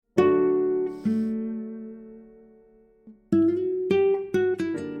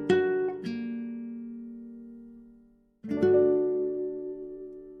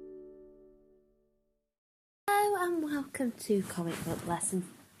to Comic Book Lessons.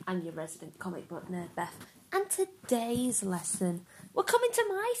 I'm your resident comic book nerd, Beth. And today's lesson, we're coming to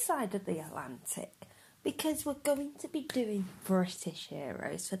my side of the Atlantic because we're going to be doing British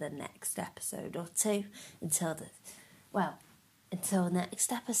heroes for the next episode or two until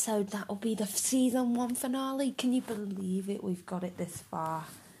next episode. That will be the season 1 finale. Can you believe it? We've got it this far.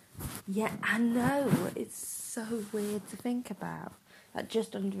 Yeah, I know. It's so weird to think about. That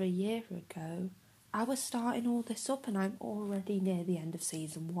just under a year ago, I was starting all this up and I'm already near the end of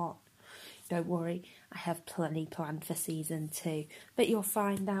season 1. Don't worry, I have plenty planned for season 2, but you'll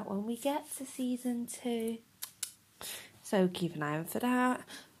find out when we get to season 2. So keep an eye out for that.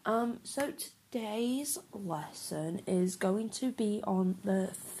 So today's lesson is going to be on the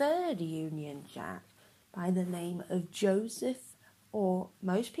third Union Jack by the name of Joseph, or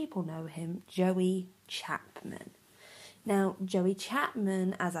most people know him, Joey Chapman. Now, Joey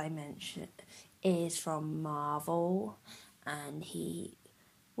Chapman, as I mentioned, is from Marvel, and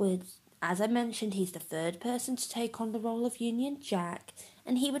as I mentioned, he's the third person to take on the role of Union Jack,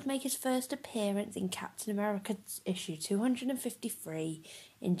 and he would make his first appearance in Captain America issue 253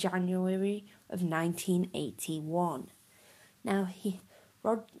 in January of 1981.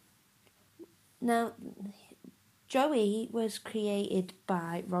 Joey was created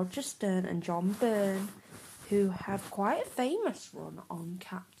by Roger Stern and John Byrne, who had quite a famous run on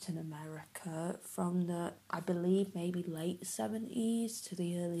Captain America from the, I believe, maybe late 70s to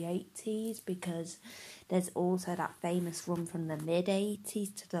the early 80s, because there's also that famous run from the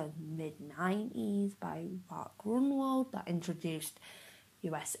mid-80s to the mid-90s by Mark Grunwald that introduced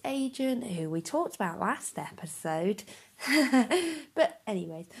US Agent, who we talked about last episode. But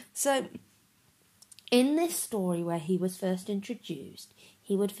anyways, so in this story where he was first introduced,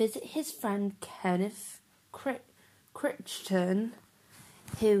 he would visit his friend Kenneth Crichton,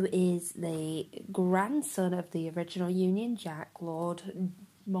 who is the grandson of the original Union Jack, Lord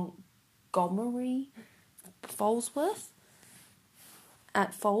Montgomery Falsworth,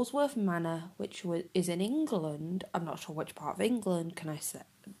 at Falsworth Manor, which is in England. I'm not sure which part of England, can I say?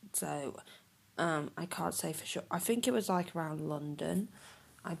 So, I can't say for sure. I think it was like around London,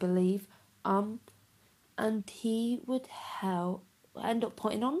 I believe. And he would end up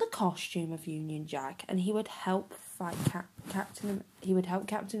putting on the costume of Union Jack, and he would help fight Captain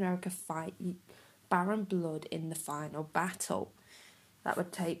America fight Baron Blood in the final battle. That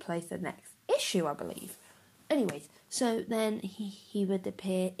would take place the next issue, I believe. Anyways, so then he would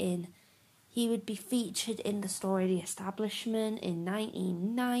be featured in the story The Establishment in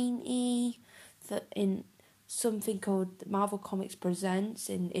 1990, in something called Marvel Comics Presents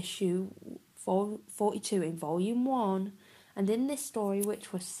in issue 42 in volume 1. And in this story,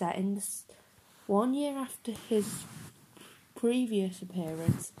 which was set in 1 year after his previous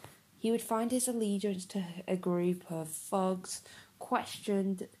appearance, he would find his allegiance to a group of thugs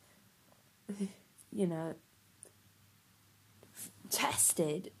questioned,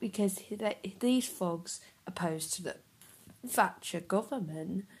 tested, because these thugs opposed to the Thatcher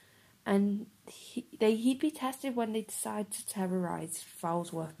government, and he'd be tested when they decide to terrorise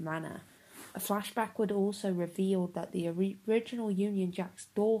Falsworth Manor. A flashback would also reveal that the original Union Jack's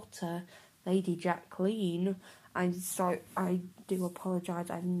daughter, Lady Jacqueline, I do apologise,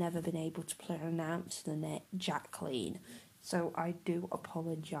 I've never been able to pronounce the name Jacqueline, so I do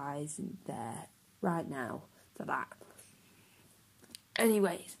apologise there right now for that.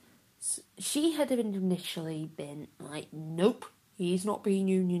 Anyways, she had initially been like, nope, he's not being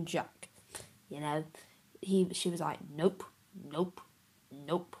Union Jack. She was like, nope.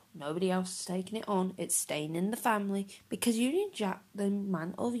 Nobody else is taking it on. It's staying in the family, because Union Jack, the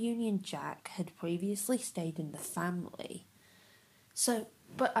mantle of Union Jack, had previously stayed in the family. So,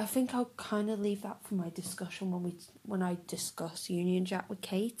 but I think I'll kind of leave that for my discussion when I discuss Union Jack with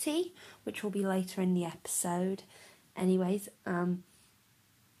Katie, which will be later in the episode. Anyways,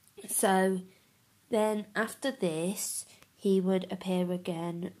 so then after this, he would appear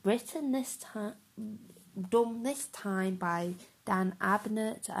again, done this time by Dan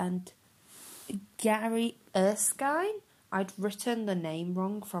Abnett and Gary Erskine. I'd written the name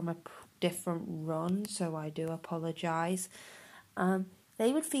wrong from a different run, so I do apologise.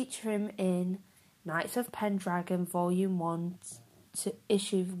 They would feature him in Knights of Pendragon Volume 1 to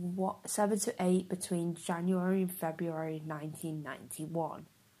issue 7 to 8 between January and February 1991.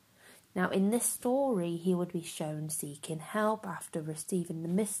 Now, in this story, he would be shown seeking help after receiving the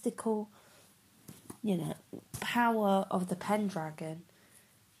mystical power of the Pendragon.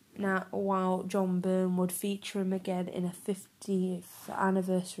 Now, while John Byrne would feature him again in a 50th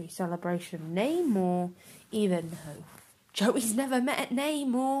anniversary celebration of Namor, even though Joey's never met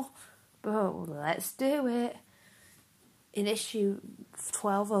Namor, but let's do it. in issue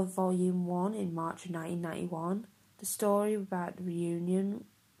 12 of Volume 1 in March of 1991, the story about the reunion,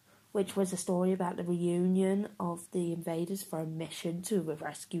 which was a story about the reunion of the invaders for a mission to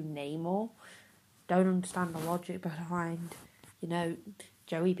rescue Namor. Don't understand the logic behind,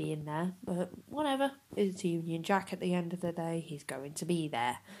 Joey being there, but whatever. It's Union Jack at the end of the day. He's going to be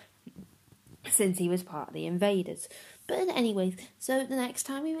there since he was part of the invaders. But anyways, so the next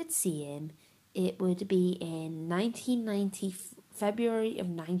time we would see him, it would be in February of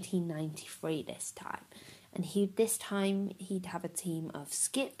 1993 this time. And this time he'd have a team of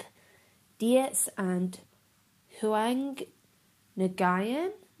Skip, Dietz and Huang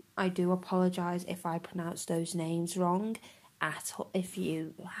Nagayan. I do apologise if I pronounce those names wrong. If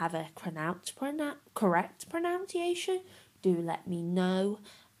you have a correct pronunciation, do let me know.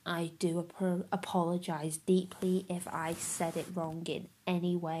 I do apologise deeply if I said it wrong in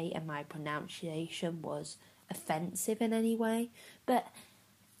any way and my pronunciation was offensive in any way. But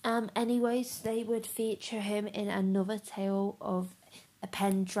anyways, they would feature him in another tale of a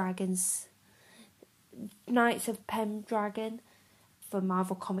Pendragon's Knights of Pendragon for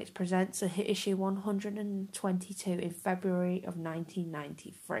Marvel Comics Presents issue 122 in February of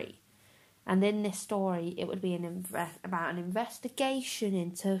 1993. And in this story, it would be about an investigation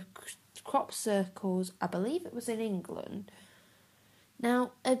into crop circles. I believe it was in England.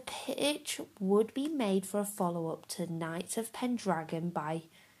 Now, a pitch would be made for a follow-up to Knights of Pendragon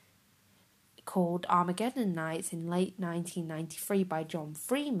called Armageddon Knights in late 1993 by John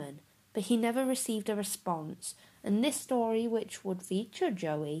Freeman, but he never received a response. And this story, which would feature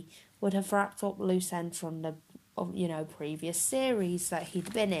Joey, would have wrapped up loose ends from the previous series that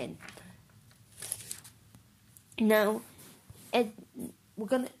he'd been in. Now, we're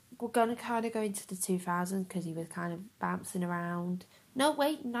gonna kind of go into the 2000s because he was kind of bouncing around. No,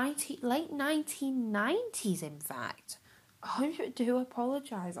 wait, late 1990s, in fact. I do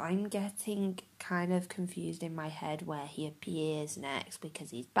apologise. I'm getting kind of confused in my head where he appears next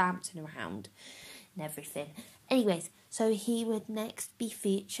because he's bouncing around and everything. Anyways, so he would next be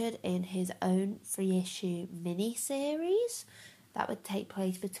featured in his own 3-issue mini-series that would take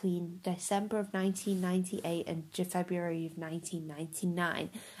place between December of 1998 and February of 1999.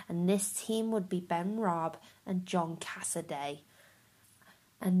 And this team would be Ben Robb and John Cassaday.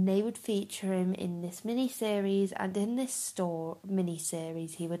 And they would feature him in this mini-series, and in this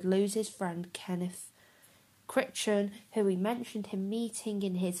mini-series he would lose his friend Kenneth Critchen, who we mentioned him meeting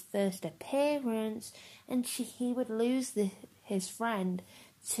in his first appearance, and he would lose his friend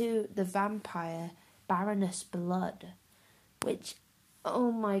to the vampire Baroness Blood, which,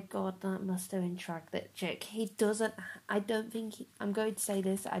 oh my god, that must have intrigued that chick. I'm going to say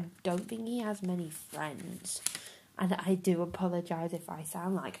this, I don't think he has many friends. And I do apologise if I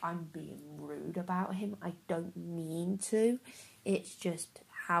sound like I'm being rude about him. I don't mean to. It's just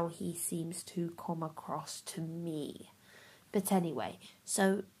how he seems to come across to me. But anyway,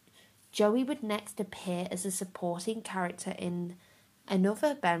 so Joey would next appear as a supporting character in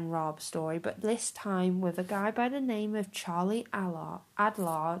another Ben Robb story, but this time with a guy by the name of Charlie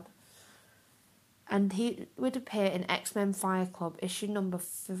Adlard. And he would appear in X-Men Fire Club issue number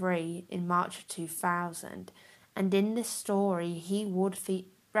 3 in March of 2000. And in this story, he would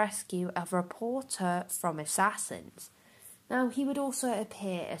rescue a reporter from assassins. Now, he would also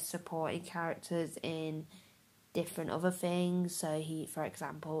appear as supporting characters in different other things. So for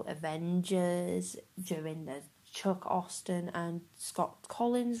example, Avengers during the Chuck Austin and Scott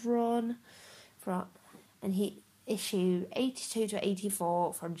Collins run. And he issue 82 to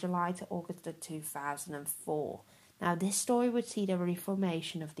 84 from July to August of 2004. Now, this story would see the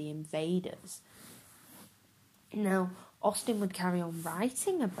reformation of the Invaders. Now, Austin would carry on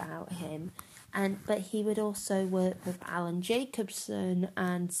writing about him, but he would also work with Alan Jacobson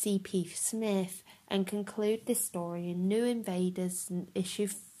and C.P. Smith and conclude this story in New Invaders issue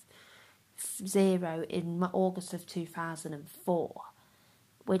 0 in August of 2004,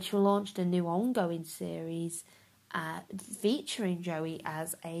 which launched a new ongoing series featuring Joey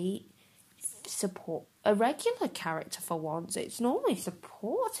as a regular character for once. It's normally a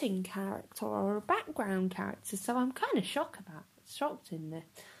supporting character or a background character, so I'm kind of shocked in this.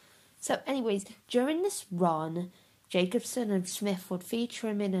 So anyways, during this run, Jacobson and Smith would feature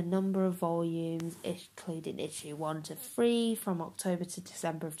him in a number of volumes, including issue 1 to 3 from October to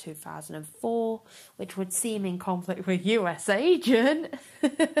December of 2004, which would see him in conflict with US Agent.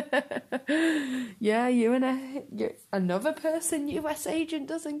 Yeah, another person US Agent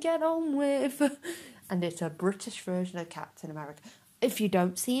doesn't get on with. And it's a British version of Captain America. If you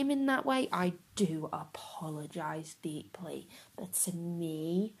don't see him in that way, I do apologise deeply. But to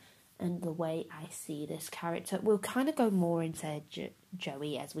me, and the way I see this character. We'll kind of go more into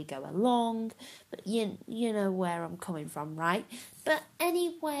Joey as we go along, but you know where I'm coming from, right? But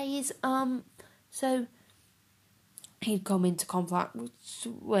anyways, so he'd come into conflict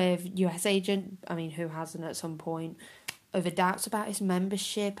with US agent, who hasn't at some point, over doubts about his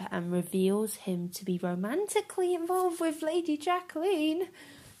membership, and reveals him to be romantically involved with Lady Jacqueline.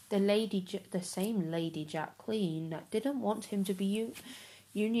 The same Lady Jacqueline that didn't want him to be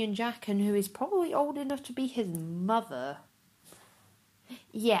Union Jack, and who is probably old enough to be his mother.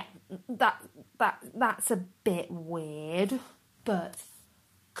 Yeah, that's a bit weird, but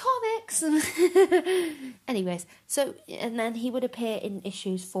comics. Anyways, and then he would appear in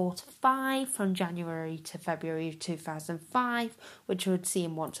issues 4 to 5 from January to February of 2005, which would see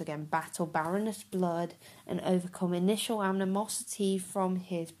him once again battle Baroness Blood and overcome initial animosity from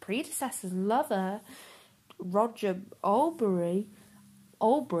his predecessor's lover, Roger Aubrey.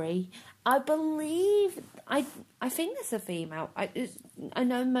 I believe, I think it's a female. I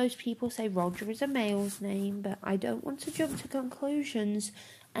know most people say Roger is a male's name, but I don't want to jump to conclusions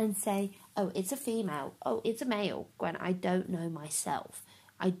and say, oh, it's a female, oh, it's a male, when I don't know myself.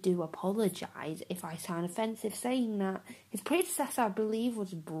 I do apologise if I sound offensive saying that. His predecessor, I believe,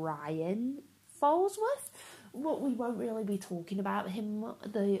 was Brian Falsworth. Well, we won't really be talking about him,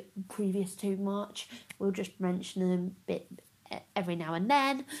 the previous too much. We'll just mention him a bit every now and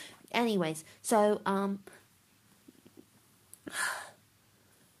then. Anyways, so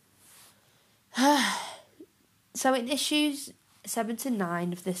so in issues 7 to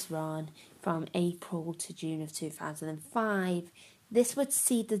 9 of this run, from April to June of 2005, this would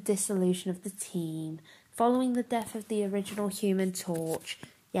see the dissolution of the team following the death of the original Human Torch.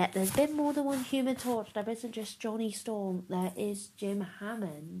 Yet there's been more than one Human Torch. There isn't just Johnny Storm, there is Jim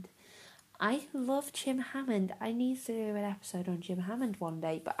Hammond. I love Jim Hammond. I need to do an episode on Jim Hammond one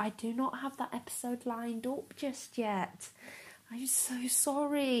day, but I do not have that episode lined up just yet. I'm so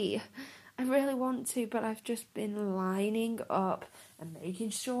sorry. I really want to, but I've just been lining up and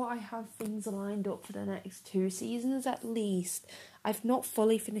making sure I have things lined up for the next 2 seasons at least. I've not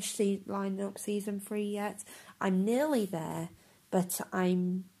fully finished lining up season 3 yet. I'm nearly there, but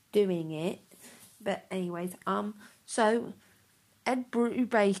I'm doing it. But anyways, so Ed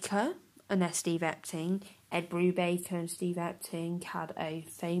Brubaker and Steve Epting. Ed Brubaker and Steve Epting had a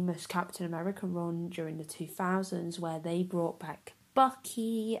famous Captain America run during the 2000s where they brought back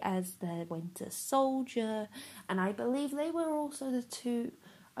Bucky as the Winter Soldier, and I believe they were also the two,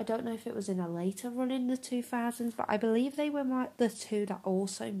 I don't know if it was in a later run in the 2000s, but I believe they were the two that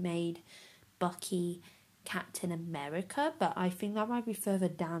also made Bucky Captain America, but I think that might be further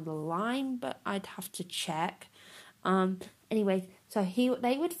down the line, but I'd have to check. Anyway, so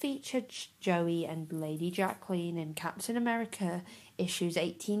they would feature Joey and Lady Jacqueline in Captain America issues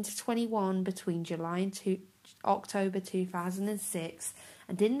 18 to 21 between July and October 2006,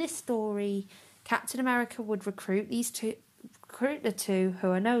 and in this story, Captain America would recruit the two who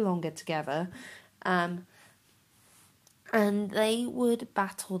are no longer together, and they would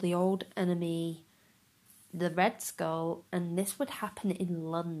battle the old enemy, the Red Skull, and this would happen in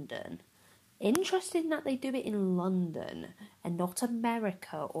London. Interesting that they do it in London and not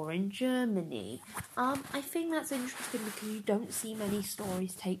America or in Germany. I think that's interesting because you don't see many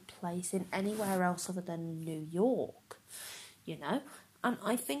stories take place in anywhere else other than New York, and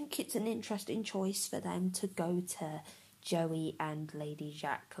I think it's an interesting choice for them to go to Joey and Lady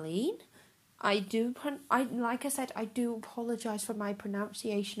Jacqueline. Like I said, I do apologise for my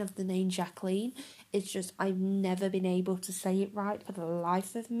pronunciation of the name Jacqueline. It's just I've never been able to say it right for the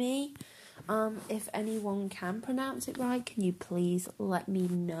life of me. If anyone can pronounce it right, can you please let me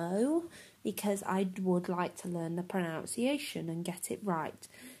know? Because I would like to learn the pronunciation and get it right.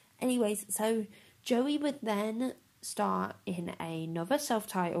 Anyways, so Joey would then start in another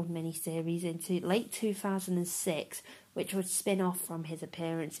self-titled miniseries into late 2006, which would spin off from his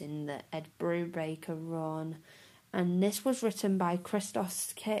appearance in the Ed Brubaker run. And this was written by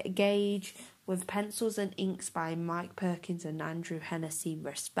Christos Gage, with pencils and inks by Mike Perkins and Andrew Hennessy,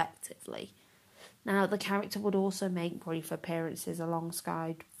 respectively. Now, the character would also make brief appearances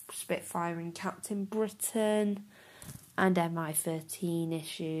alongside Spitfire and Captain Britain, and MI-13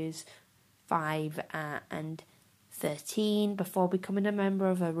 issues 5 and 13, before becoming a member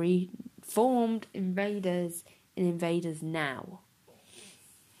of a reformed Invaders in Invaders Now.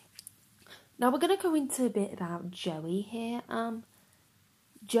 Now, we're going to go into a bit about Joey here.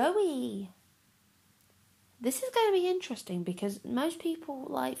 Joey, this is going to be interesting because most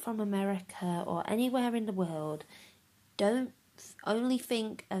people, from America or anywhere in the world, don't only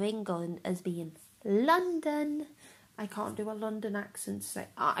think of England as being London. I can't do a London accent. So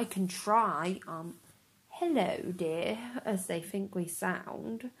I can try, hello dear, as they think we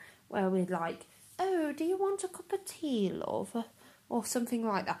sound, where we're like, oh, do you want a cup of tea, love? Or something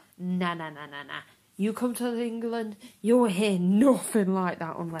like that. Nah. You come to England, you'll hear nothing like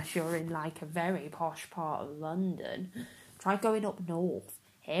that unless you're in like a very posh part of London. Try going up north.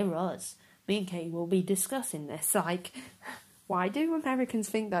 Hear us. Me and Kate will be discussing this. Like, why do Americans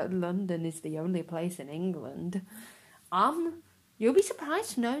think that London is the only place in England? You'll be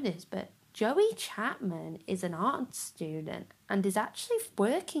surprised to know this, but Joey Chapman is an art student and is actually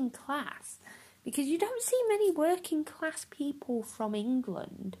working class, because you don't see many working class people from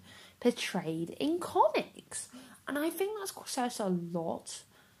England portrayed in comics. And I think that says a lot,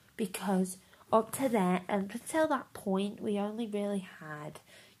 because up to there, and until that point, we only really had,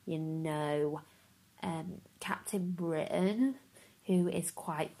 Captain Britain, who is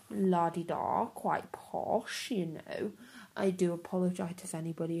quite la-di-da, quite posh, I do apologise if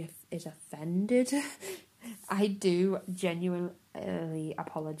anybody is offended. I do genuinely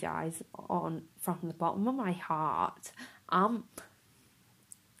apologise from the bottom of my heart.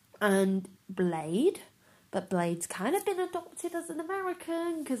 And Blade, but Blade's kind of been adopted as an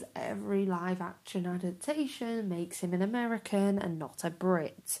American because every live action adaptation makes him an American and not a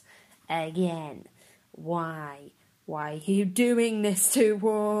Brit. Again, why? Why are you doing this to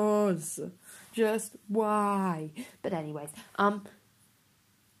us? Just why? But anyways,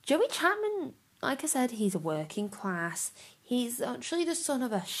 Joey Chapman, like I said, he's a working class. He's actually the son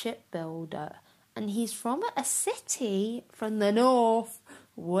of a shipbuilder, and he's from a city from the north.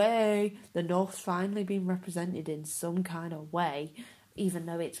 The north finally being represented in some kind of way, even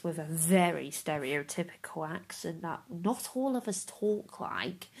though it's with a very stereotypical accent that not all of us talk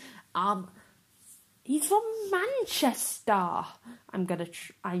like. He's from Manchester. I'm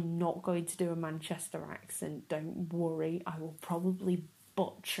not going to do a Manchester accent, don't worry. I will probably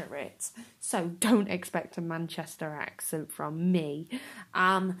butcher it, so don't expect a Manchester accent from me.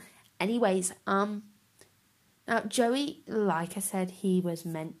 Now Joey, like I said, he was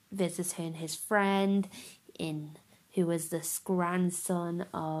visiting his friend who was the grandson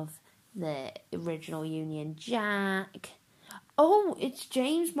of the original Union Jack. Oh, it's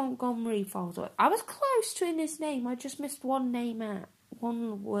James Montgomery Falsworth. I was close to in his name. I just missed one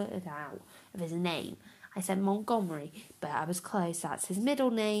word out of his name. I said Montgomery, but I was close. That's his middle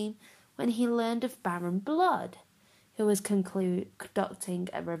name. When he learned of Baron Blood, who was conducting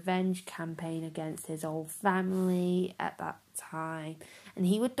a revenge campaign against his old family at that time, and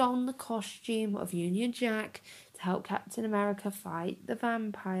he would don the costume of Union Jack to help Captain America fight the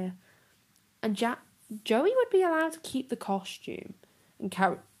vampire. And Joey would be allowed to keep the costume and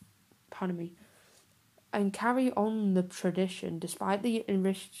carry on the tradition despite the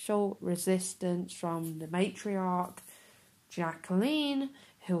initial resistance from the matriarch Jacqueline,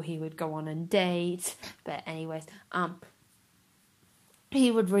 who he would go on and date. But anyways,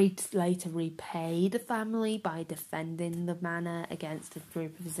 he would later repay the family by defending the manor against a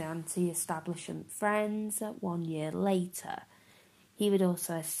group of his anti-establishment friends 1 year later. He would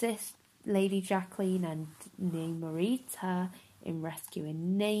also assist Lady Jacqueline and Namorita in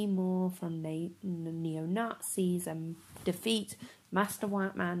rescuing Namor from the neo-Nazis and defeat Master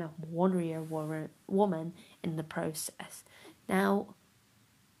White Man and Warrior Woman in the process. Now,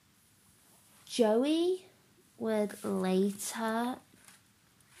 Joey would later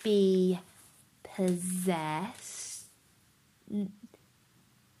be possessed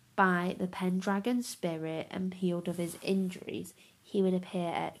by the Pendragon spirit and healed of his injuries. He would appear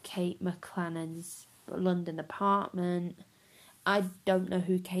at Kate McClannan's London apartment. I don't know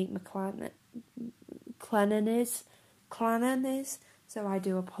who Kate McClannan is, so I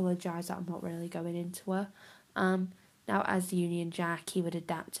do apologise that I'm not really going into her. Now, as the Union Jack, he would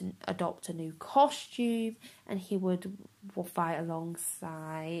adopt a new costume, and he would fight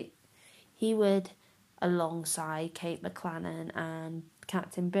alongside Kate McClannan and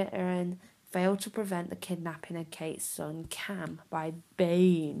Captain Britain, failed to prevent the kidnapping of Kate's son Cam by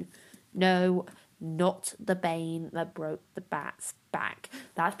Bane. No, not the Bane that broke the Bat's back.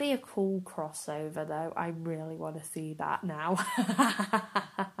 That'd be a cool crossover, though. I really want to see that now.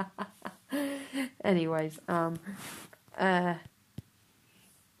 Anyways,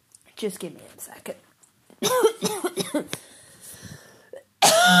 just give me a second.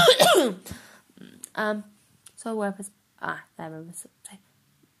 So where was there was,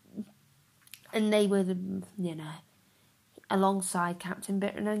 and they would, alongside Captain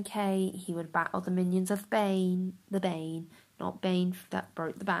Britain and Kate, he would battle the minions of Bane, not Bane that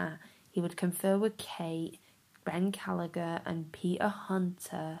broke the bat. He would confer with Kate, Ben Gallagher, and Peter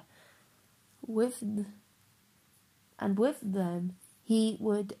Hunter and with them he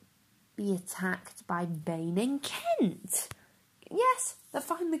would be attacked by Bane in Kent. Yes, they're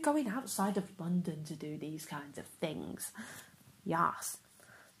finally going outside of London to do these kinds of things. Yes.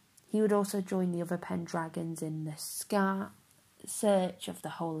 He would also join the other Pendragons in the search of the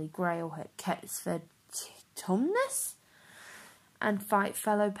Holy Grail at Kettsford Tumnus and fight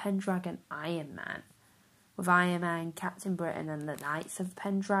fellow Pendragon Iron Man. With Iron Man, Captain Britain and the Knights of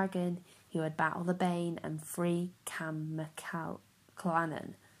Pendragon, he would battle the Bane and free Cam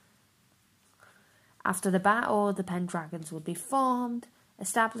McClannon. After the battle, the Pendragons would be formed,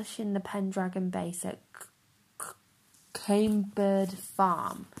 establishing the Pendragon base at Camebird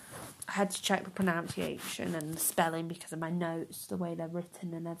Farm. I had to check the pronunciation and the spelling because of my notes, the way they're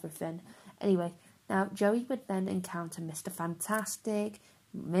written and everything. Anyway, now Joey would then encounter Mr. Fantastic,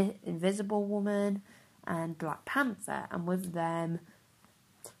 Invisible Woman, and Black Panther, and with them,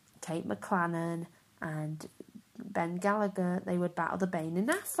 Kate McClannon and Ben Gallagher, they would battle the Bane in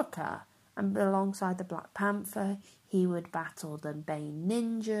Africa. And alongside the Black Panther, he would battle the Bane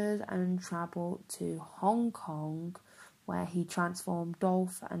ninjas and travel to Hong Kong, where he transformed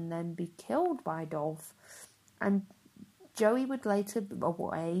Dolph and then be killed by Dolph. And Joey would later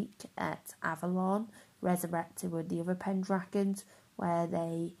awake at Avalon, resurrected with the other Pendragons, where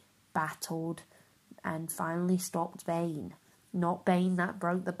they battled and finally stopped Bane. Not Bane that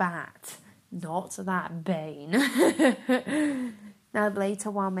broke the bat. Not that Bane. Now, later,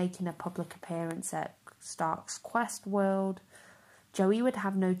 while making a public appearance at Stark's Quest World, Joey would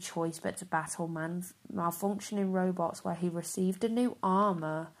have no choice but to battle malfunctioning robots, where he received a new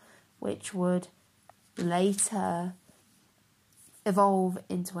armour, which would later evolve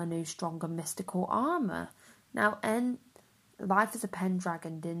into a new, stronger mystical armour. Now, life as a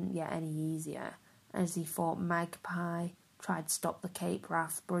Pendragon didn't get any easier, as he fought Magpie, tried to stop the Cape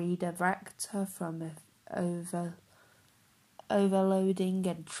Wrath breeder Vector from overloading,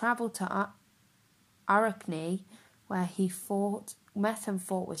 and travelled to Arachne, where he met and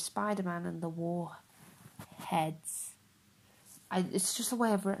fought with Spider-Man and the Warheads. It's just the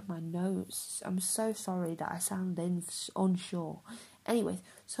way I've written my notes. I'm so sorry that I sound unsure. Anyways,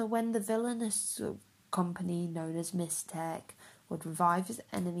 so when the villainous company known as Mystech would revive his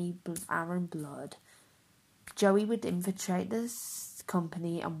enemy Aaron Blood, Joey would infiltrate this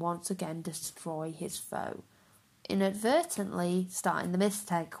company and once again destroy his foe, inadvertently starting the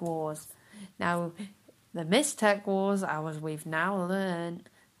Mystech Wars. Now, the Mystech Wars, as we've now learned,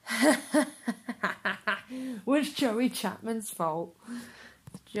 was Joey Chapman's fault.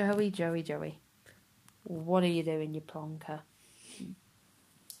 Joey. What are you doing, you plonker?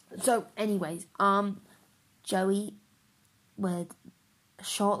 So, anyways, Joey would,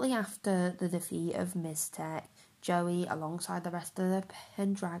 shortly after the defeat of Mystech, Joey, alongside the rest of the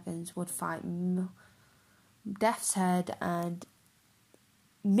Pendragons, would fight Death's Head and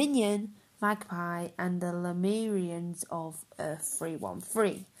Minion, Magpie, and the Lemurians of Earth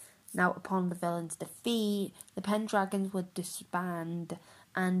 313. Now, upon the villain's defeat, the Pendragons would disband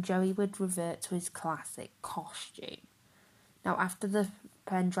and Joey would revert to his classic costume. Now, after the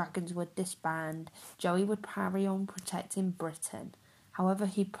Pendragons would disband, Joey would carry on protecting Britain. However,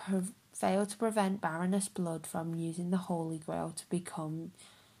 he failed to prevent Baroness Blood from using the Holy Grail to become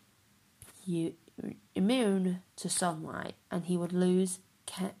immune to sunlight, and he would lose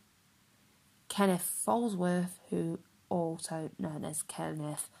Kenneth Falsworth, who also known as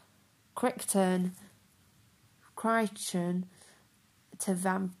Kenneth Crichton, to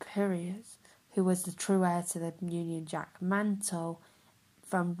Vampirius, who was the true heir to the Union Jack mantle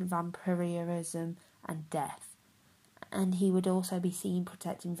from vampirism and death. And he would also be seen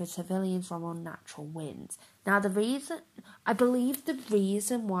protecting the civilians from unnatural winds. Now, I believe the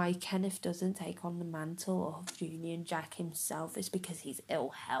reason why Kenneth doesn't take on the mantle of Union Jack himself is because he's ill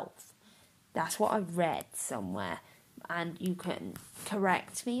health. That's what I read somewhere, and you can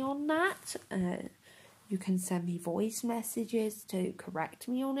correct me on that. You can send me voice messages to correct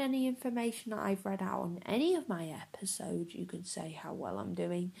me on any information that I've read out on any of my episodes. You can say how well I'm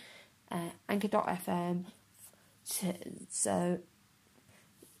doing. Anchor.fm. So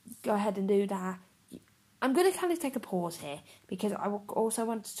go ahead and do that. I'm going to kind of take a pause here because I also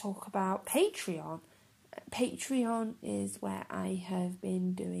want to talk about Patreon. Patreon is where I have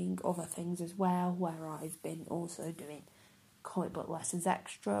been doing other things as well, where I've been also doing Comic Book Lessons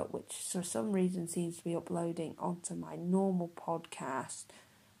Extra, which for some reason seems to be uploading onto my normal podcast.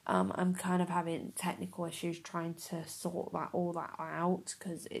 I'm kind of having technical issues trying to sort all that out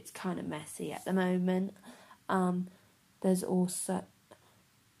because it's kind of messy at the moment. I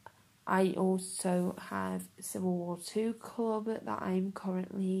also have Civil War II Club that I'm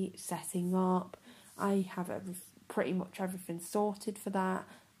currently setting up. I have a pretty much everything sorted for that.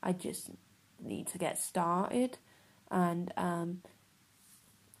 I just need to get started, and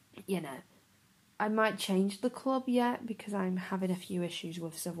I might change the club yet because I'm having a few issues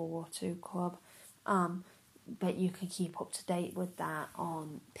with Civil War II club. But you can keep up to date with that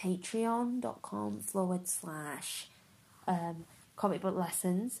on patreon.com/comic book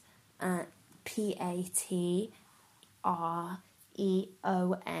lessons at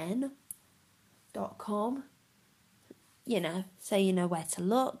patreon.com. So you know where to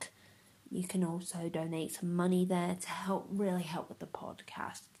look. You can also donate some money there to really help with the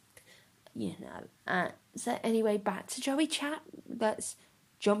podcast. So anyway, back to Joey Chat. Let's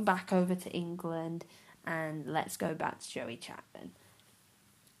jump back over to England and let's go back to Joey Chapman.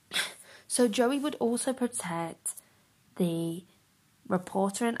 So Joey would also protect the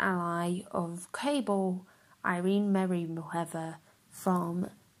reporter and ally of Cable, Irene Merriweather, from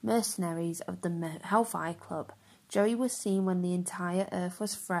mercenaries of the Hellfire Club. Joey was seen when the entire Earth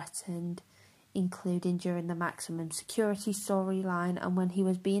was threatened, including during the Maximum Security storyline and when he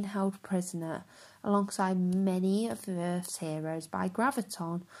was being held prisoner alongside many of the Earth's heroes by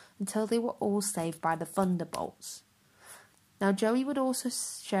Graviton until they were all saved by the Thunderbolts. Now, Joey would also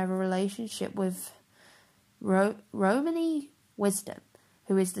share a relationship with Romany Wisdom,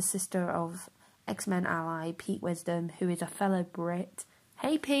 who is the sister of X-Men ally Pete Wisdom, who is a fellow Brit.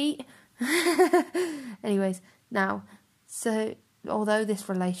 Hey, Pete! Anyways, so although this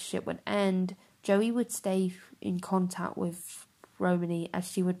relationship would end, Joey would stay in contact with Romany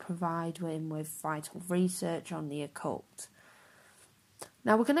as she would provide him with vital research on the occult.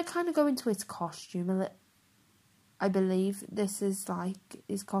 Now we're going to kind of go into his costume. I believe this is like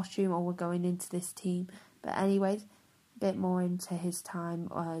his costume, or we're going into this team. But anyways, a bit more into his time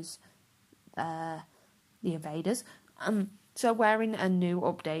as the Invaders. So wearing a new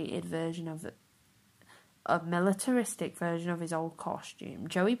updated version of a militaristic version of his old costume,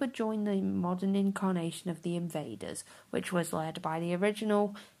 Joey would join the modern incarnation of the Invaders, which was led by the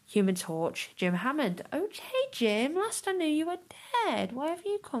original Human Torch, Jim Hammond. Oh, hey Jim, last I knew you were dead. Where have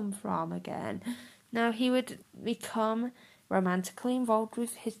you come from again? Now he would become romantically involved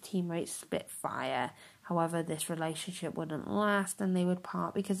with his teammate Spitfire. However, this relationship wouldn't last and they would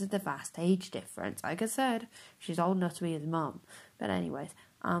part because of the vast age difference. Like I said, she's old enough to be his mum. But anyways,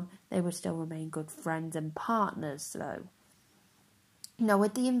 they would still remain good friends and partners, though. Now,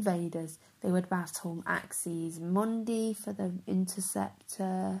 with the Invaders, they would battle Axis Mundi for the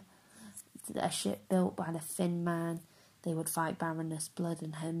Interceptor, a ship built by the Thin Man. They would fight Baroness Blood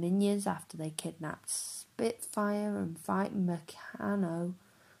and her minions after they kidnapped Spitfire and fight Morano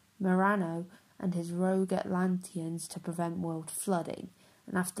and his rogue Atlanteans to prevent world flooding.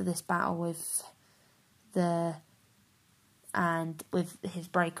 And after this battle with his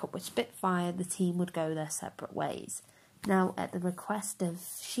breakup with Spitfire, the team would go their separate ways. Now, at the request of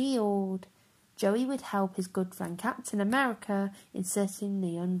S.H.I.E.L.D., Joey would help his good friend Captain America in setting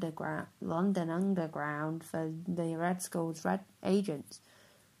the London Underground for the Red Skull's red agents.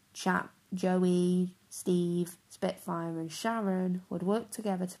 Joey, Steve, Spitfire and Sharon would work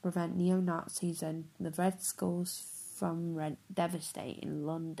together to prevent neo-Nazis and the Red Skulls from devastating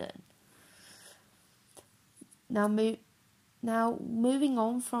London. Now, moving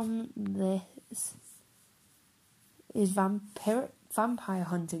on from this is vampire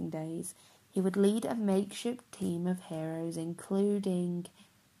hunting days. He would lead a makeshift team of heroes, including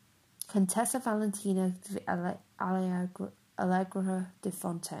Contessa Valentina Allegra de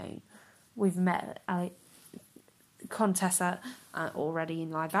Fontaine. We've met Contessa already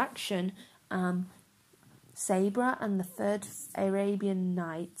in live action. Sabra and the Third Arabian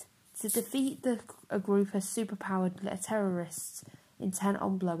Night to defeat a group of superpowered terrorists intent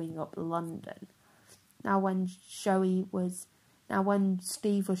on blowing up London. Now, when Steve was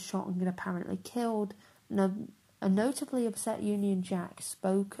shot and apparently killed, a notably upset Union Jack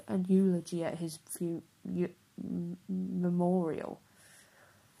spoke an eulogy at his memorial.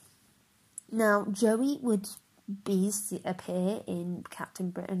 Now, Joey would appear in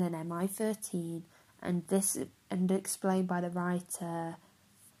Captain Britain and MI13, and explained by the writer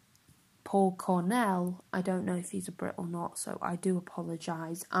Paul Cornell. I don't know if he's a Brit or not, so I do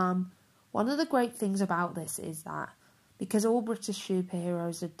apologise. One of the great things about this is that because all British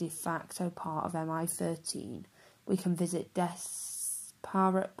superheroes are de facto part of MI13, we can visit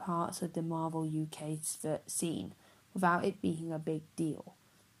disparate parts of the Marvel UK scene without it being a big deal.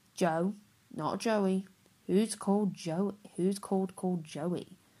 Joe, not Joey. Who's called Joey?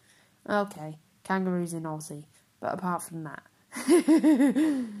 Okay, kangaroos in Aussie. But apart from that,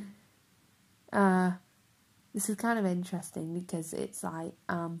 this is kind of interesting because it's like,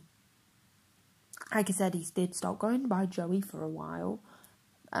 like I said, he did stop going by Joey for a while,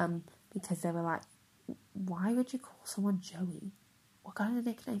 because they were like, why would you call someone Joey? What kind of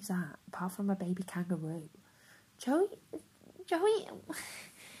nickname's that, apart from a baby kangaroo? Joey, leave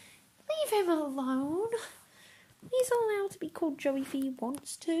him alone. He's allowed to be called Joey if he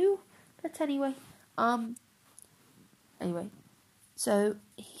wants to. But anyway, so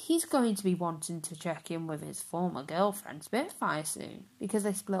he's going to be wanting to check in with his former girlfriend, Spitfire, soon, because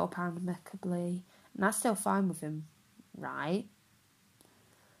they split up amicably, and that's still fine with him, right?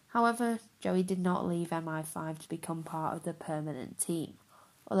 However, Joey did not leave MI5 to become part of the permanent team,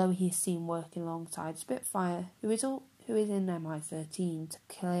 although he is seen working alongside Spitfire, who is in MI13, to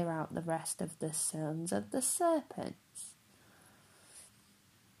clear out the rest of the Sons of the Serpents.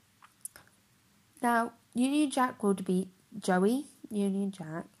 Now, Union Jack would be a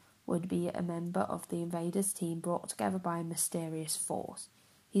member of the Invaders team brought together by a mysterious force.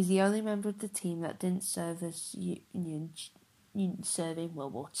 He's the only member of the team that didn't serve as serving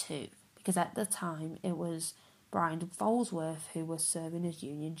World War II, because at the time it was Brian Folesworth who was serving as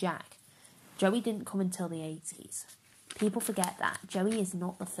Union Jack. Joey didn't come until the 80s. People forget that. Joey is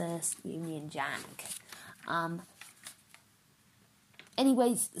not the first Union Jack.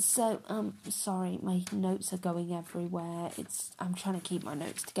 Anyways, so, sorry, my notes are going everywhere. I'm trying to keep my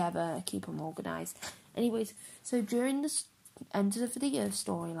notes together, keep them organised. Anyways, so during the end of the year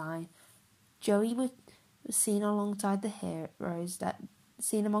storyline, Joey was seen alongside the heroes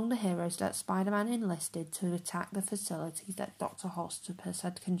among the heroes that Spider-Man enlisted to attack the facilities that Dr. Octopus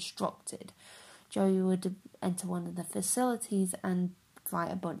had constructed. Joey would enter one of the facilities and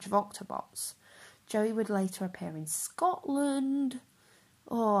fight a bunch of Autobots. Joey would later appear in Scotland.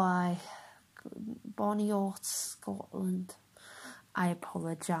 Bonniort, Scotland. I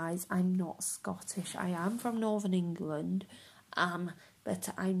apologise, I'm not Scottish. I am from Northern England, but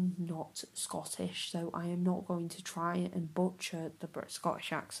I'm not Scottish, so I am not going to try and butcher the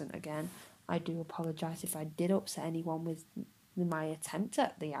Scottish accent again. I do apologise if I did upset anyone with my attempt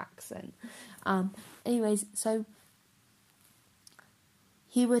at the accent. Anyways, so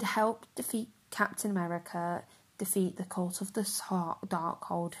he would help defeat Captain America, defeat the Cult of the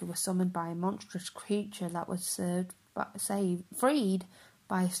Darkhold, who was summoned by a monstrous creature that was freed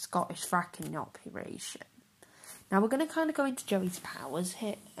by a Scottish fracking operation. Now we're going to kind of go into Joey's powers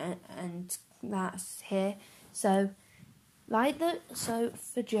here, and that's here. So like those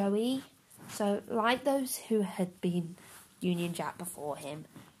who had been Union Jack before him,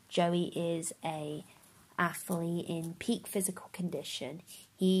 Joey is a athlete in peak physical condition.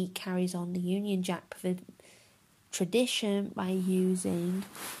 He carries on the Union Jack tradition by using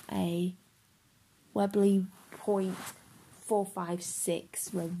a Webley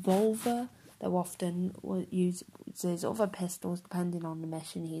 .456 revolver, though often uses other pistols depending on the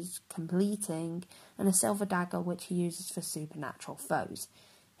mission he's completing, and a silver dagger which he uses for supernatural foes.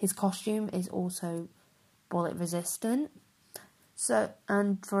 His costume is also bullet resistant. So,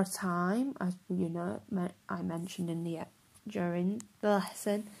 and for a time, as you know, I mentioned during the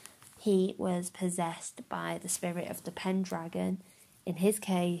lesson, he was possessed by the spirit of the Pendragon. In his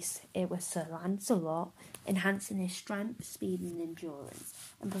case, it was Sir Lancelot, enhancing his strength, speed and endurance,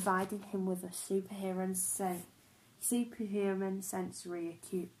 and providing him with a superhuman sensory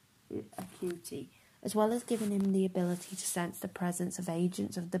acuity, as well as giving him the ability to sense the presence of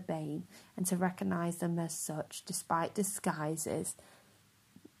agents of the Bane and to recognise them as such, despite disguises,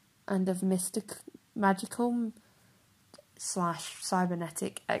 and of magical /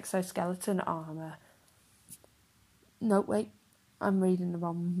 cybernetic exoskeleton armour. No, wait, I'm reading the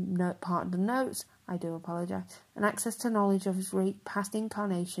wrong part of the notes. I do apologise. And access to knowledge of his past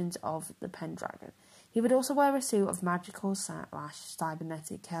incarnations of the Pendragon. He would also wear a suit of magical /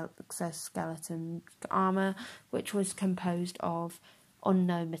 cybernetic exoskeleton armour, which was composed of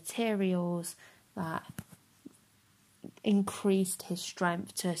unknown materials that increased his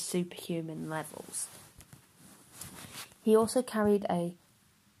strength to superhuman levels. He also carried a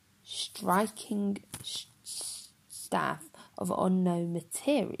striking staff of unknown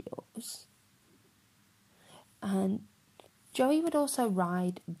materials. And Joey would also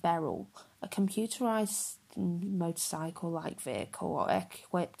ride Beryl, a computerized motorcycle-like vehicle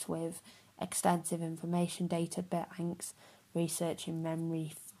equipped with extensive information data banks, researching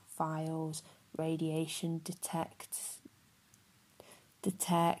memory files, radiation detects,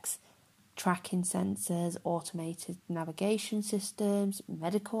 tracking sensors, automated navigation systems,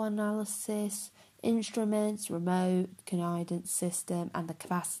 medical analysis, instruments, remote guidance system, and the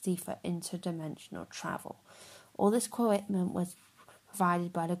capacity for interdimensional travel. All this equipment was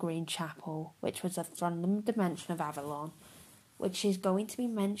provided by the Green Chapel, which was from the dimension of Avalon, which is going to be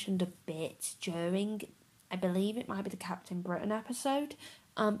mentioned a bit during, I believe it might be the Captain Britain episode.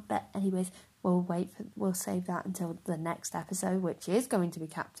 But anyways, we'll save that until the next episode, which is going to be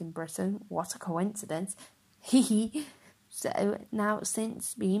Captain Britain. What a coincidence. So now,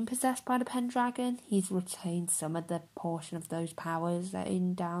 since being possessed by the Pendragon, he's retained some of the portion of those powers that are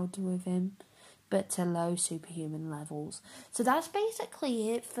endowed with him, but to low superhuman levels. So that's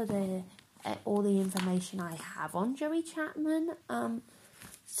basically it for all the information I have on Joey Chapman.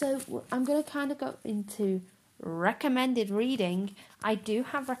 So I'm going to kind of go into recommended reading. I do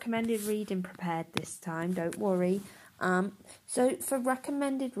have recommended reading prepared this time, don't worry. So for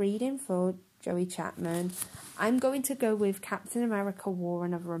recommended reading for Joey Chapman, I'm going to go with Captain America War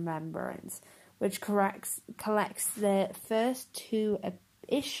of Remembrance, which collects the first 2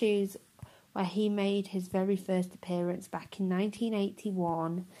 issues where he made his very first appearance back in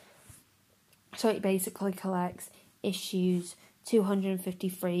 1981. So it basically collects issues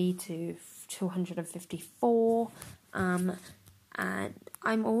 253 to 254. And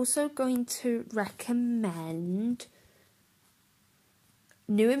I'm also going to recommend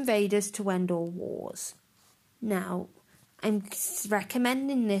New Invaders to End All Wars. Now, I'm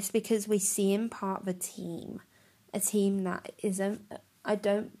recommending this because we see him part of a team that isn't, I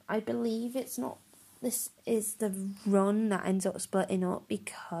believe it's not, this is the run that ends up splitting up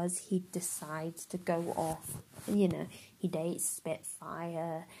because he decides to go off, you know, he dates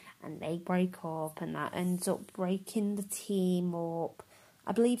Spitfire and they break up and that ends up breaking the team up.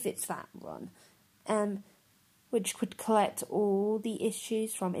 I believe it's that run. Which could collect all the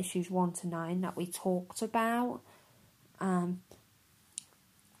issues from issues 1 to 9 that we talked about. And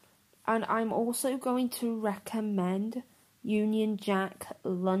I'm also going to recommend Union Jack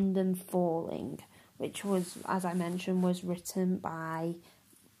London Falling, which was, as I mentioned, was written by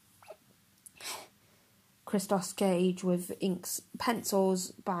Christos Gage with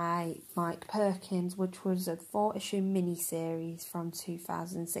pencils by Mike Perkins, which was a 4-issue miniseries from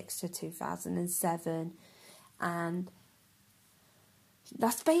 2006 to 2007. And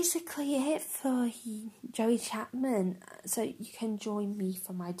that's basically it for Joey Chapman. So you can join me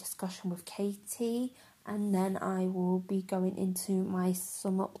for my discussion with Katie, and then I will be going into my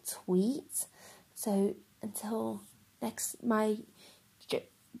sum up tweet. So until my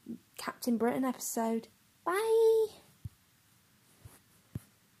Captain Britain episode, bye.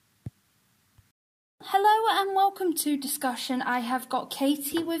 Hello and welcome to discussion. I have got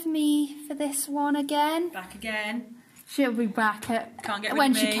Katie with me for this one again. Back again. She'll be back can't get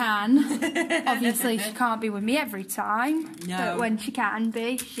when with she me. can. Obviously, she can't be with me every time. No. But when she can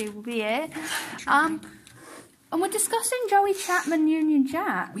be, she will be here. And we're discussing Joey Chapman, Union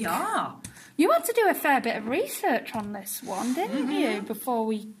Jack. We are. You had to do a fair bit of research on this one, didn't you, before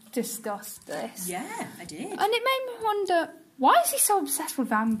we discussed this? Yeah, I did. And it made me wonder, why is he so obsessed with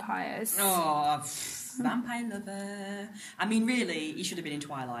vampires? Oh, vampire lover. I mean, really, he should have been in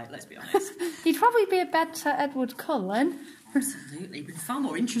Twilight, let's be honest. He'd probably be a better Edward Cullen. Absolutely, but far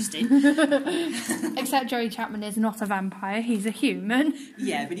more interesting. Except Joey Chapman is not a vampire, he's a human.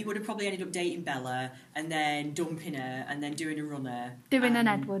 Yeah, but he would have probably ended up dating Bella and then dumping her and then doing a runner. Doing an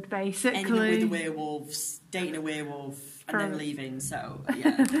Edward, basically. Ending up with the werewolves, dating a werewolf and then leaving, so,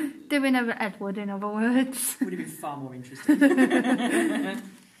 yeah. Doing an Edward, in other words. Would have been far more interesting.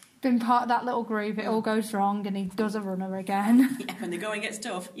 Been part of that little group, it all goes wrong and he does a runner again. Yeah, when the going gets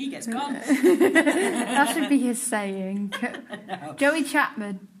tough, he gets gone. That should be his saying. No. Joey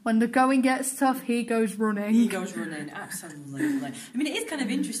Chapman, when the going gets tough, he goes running. He goes running, absolutely. I mean, it is kind of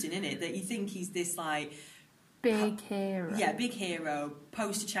interesting, isn't it, that you think he's this, like... Big hero. Yeah, big hero,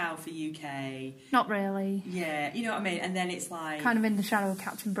 poster child for UK. Not really. Yeah, you know what I mean? And then it's like... Kind of in the shadow of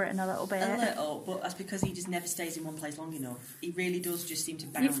Captain Britain a little bit. A little, but that's because he just never stays in one place long enough. He really does just seem to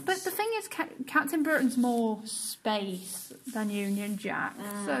bounce. But the thing is, Captain Britain's more space than Union Jack,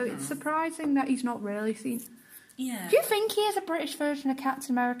 so it's surprising that he's not really seen... Yeah. Do you think he is a British version of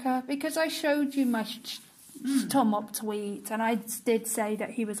Captain America? Because I showed you my thumb up tweet, and I did say that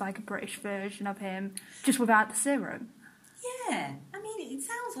he was like a British version of him, just without the serum. Yeah, I mean, it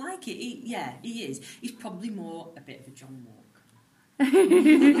sounds like it. He is. He's probably more a bit of a John Walker.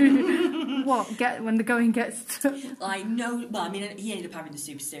 What? When the going gets tough? Like, no, well, I mean, he ended up having the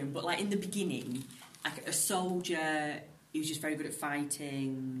super serum, but like in the beginning, like a soldier he was just very good at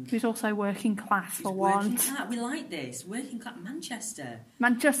fighting. He was also working class for Working once. class. We like this. Working class. Manchester.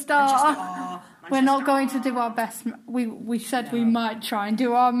 Manchester. Manchester. We're not going to do our best. We said we might try and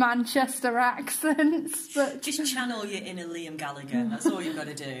do our Manchester accents, but Just channel your inner Liam Gallagher. That's all you've got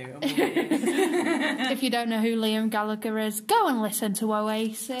to do. if you don't know who Liam Gallagher is, go and listen to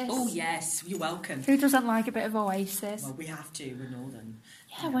Oasis. Oh, yes. You're welcome. Who doesn't like a bit of Oasis? Well, we have to. We're Northern.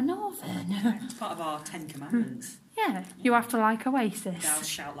 Yeah, we're Northern. It's part of our 10 Commandments. Yeah, you have to like Oasis. Thou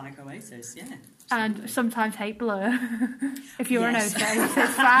shalt like Oasis, yeah. And sometimes hate Blur. If you're Yes. an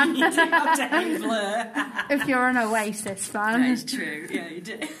Oasis fan. You do have to hate Blur. If you're an Oasis fan. That is true, yeah, you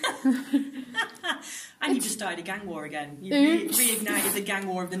do. And you just started a gang war again. You reignited the gang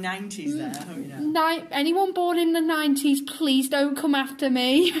war of the 90s there, haven't you know? Anyone born in the 90s, please don't come after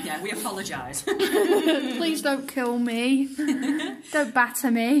me. Yeah, we apologise. Please don't kill me. Don't batter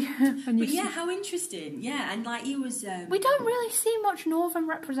me. But yeah, how interesting. Yeah, and like he was... we don't really see much Northern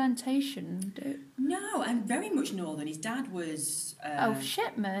representation, do No, and very much Northern. His dad was...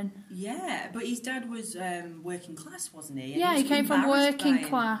 Chapman. Yeah, but his dad was working class, wasn't he? And Yeah, he was came from embarrassed working by him.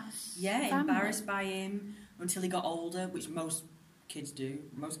 class. Yeah, family. embarrassed by him until he got older, which most kids do.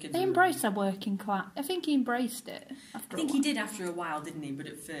 Most kids They do. embraced their working class. I think he embraced it after I think a he while. did after a while, didn't he? But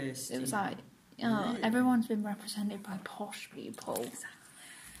at first... It was you know. like, oh, everyone's been represented by posh people.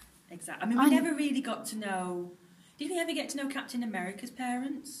 Exactly. I mean, we never really got to know... Did we ever get to know Captain America's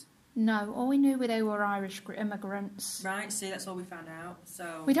parents? No, all we knew were they were Irish immigrants. Right, see, that's all we found out.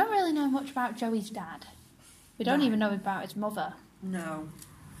 So We don't really know much about Joey's dad. We don't No. even know about his mother, No.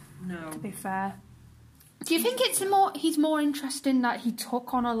 to be fair. Do you think he's more interesting that he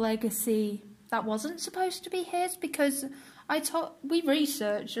took on a legacy that wasn't supposed to be his? Because we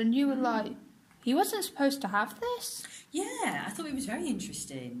researched and you were like, he wasn't supposed to have this? Yeah, I thought it was very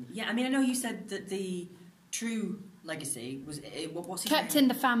interesting. Yeah, I mean, I know you said that the true legacy was... what's his Kept name? in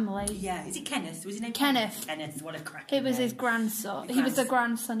the family. Yeah, is it Kenneth? Was his name Kenneth. Kenneth, what a cracking It was name. his grandson. The He was the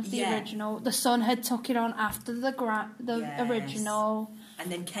grandson of the Yeah. original. The son had took it on after the Yes. original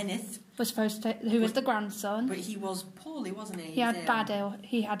And then Kenneth, was supposed to. Who was the grandson? but he was poorly, wasn't he? He had was ill.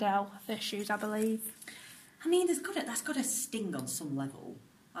 He had health issues, I believe. I mean, that's got to sting on some level,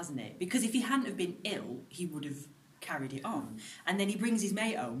 hasn't it? Because if he hadn't have been ill, he would have carried it on. And then he brings his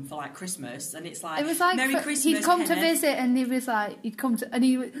mate home for like Christmas, and it's like, It was like Merry Christmas, he'd come to Kenneth. visit, and he was like,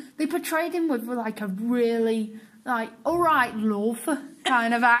 they portrayed him with like a really like, all right, love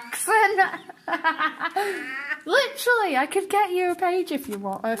kind of accent. Literally, I could get you a page if you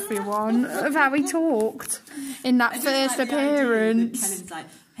want, of how he talked in that I just first like the idea that appearance. Kenneth's like,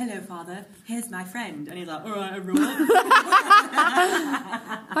 hello, father, here's my friend. And he's like, all right, everyone.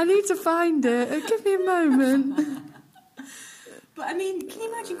 I need to find it. Give me a moment. But I mean, can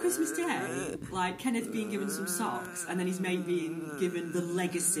you imagine Christmas Day? Like Kenneth being given some socks and then his mate being given the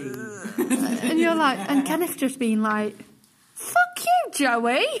legacy. And you're like, and Kenneth just being like, fuck you,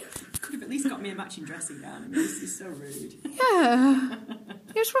 Joey. Could have at least got me a matching dressing gown. I mean, this is so rude. Yeah.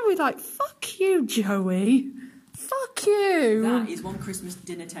 He was probably like, fuck you, Joey. Fuck you. That is one Christmas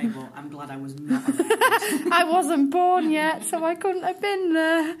dinner table. I'm glad I was not around. I wasn't born yet, so I couldn't have been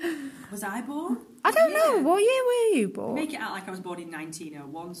there. Was I born? I don't know. What year were you born? Make it out like I was born in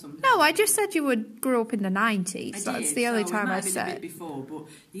 1901 something. No, I just said you grew up in the 90s. I That's did, the only so time it might I have been a bit said. before, but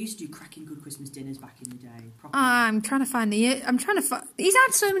they used to do cracking good Christmas dinners back in the day. Properly. I'm trying to find the. He's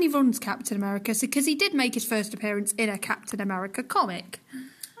had so many runs, Captain America, because he did make his first appearance in a Captain America comic.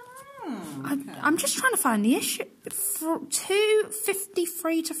 I'm just trying to find the issue.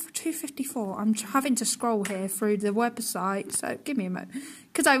 253 to 254. I'm having to scroll here through the website, so give me a moment.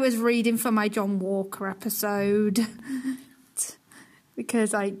 Because I was reading for my John Walker episode.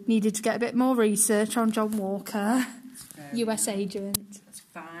 Because I needed to get a bit more research on John Walker. US agent. That's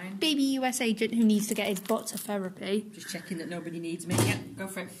fine. Baby US agent who needs to get his butt to therapy. Just checking that nobody needs me. Yeah, go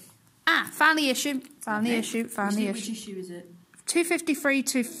for it. Found the issue. Found the issue. Which issue is it? 253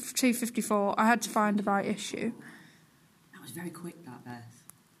 to 254. I had to find the right issue. That was very quick, that, Beth.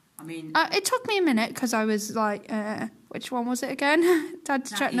 I mean... It took me a minute because I was like, which one was it again? I had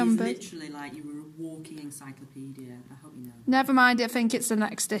to check numbers. That is literally like you were a walking encyclopedia. I hope you know. Never mind, I think it's the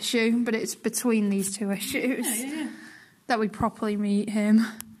next issue, but it's between these two issues that we properly meet him.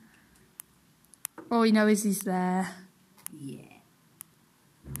 All we know is he's there. Yeah.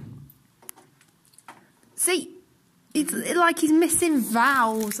 See, it's like he's missing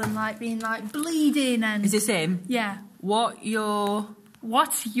vowels and like being like bleeding and... Is this him? Yeah. What you're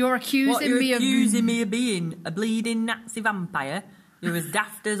What? You're accusing me of... me of being? A bleeding Nazi vampire? You're as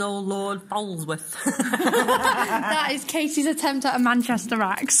daft as old Lord Falsworth. That is Katie's attempt at a Manchester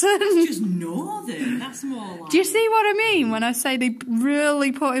accent. Just northern. That's more like... Do you see what I mean when I say they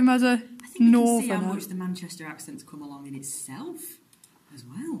really put him as a I think you can see northerner? how much the Manchester accent's come along in itself as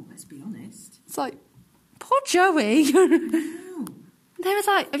well, let's be honest. It's like, poor Joey. Wow. They was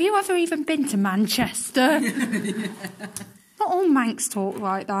like, have you ever even been to Manchester? Not all Manx talk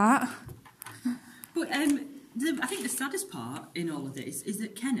like that. But I think the saddest part in all of this is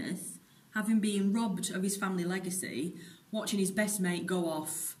that Kenneth, having been robbed of his family legacy, watching his best mate go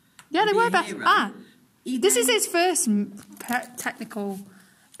off. Yeah, they be were a best. hero, This is his first technical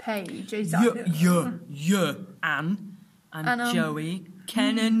page. He's like, Anne and And, Joey,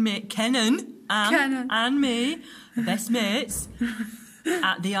 Kenan and me, best mates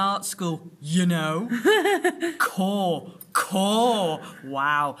at the art school. You know, core.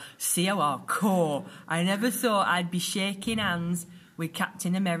 Wow, COR. I never thought I'd be shaking hands with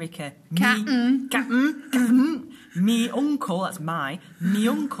Captain America. Captain. Me uncle. That's me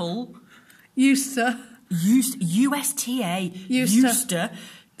uncle. used to. USTA Used to.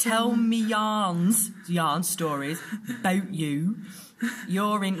 tell me yarn stories about you.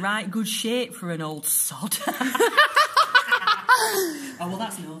 You're in right good shape for an old sod. Oh, well,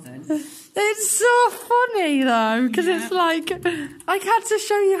 that's northern. It's so funny though, because it's like I had to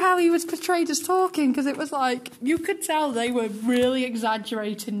show you how he was portrayed as talking, because it was like you could tell they were really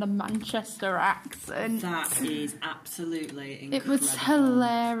exaggerating the Manchester accent. That is absolutely incredible. It was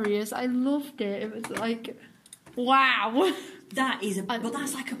hilarious. I loved it. It was like, wow. That is, but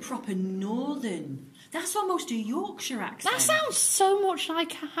that's like a proper northern. That's almost a Yorkshire accent. That sounds so much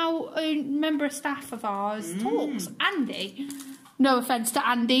like how a member of staff of ours talks. Andy. No offence to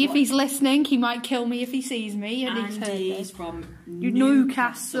Andy, if he's listening, he might kill me if he sees me. And Andy's from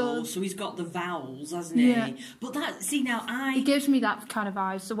Newcastle. so he's got the vowels, hasn't he? Yeah. But that, see now, It gives me that kind of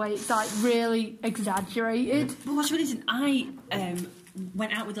vibes, the way it's like really exaggerated. But what's funny is I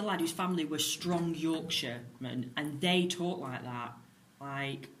went out with a lad whose family were strong Yorkshiremen, and they talk like that,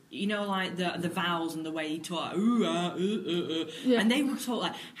 like, you know, like the vowels and the way he talk, Yeah. and they would talk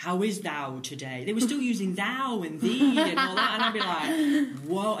like, "How is thou today?" They were still using thou and thee and all that, and I'd be like,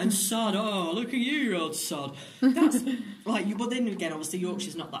 "Whoa!" And sod, oh, look at you old sod. That's like, but then again, obviously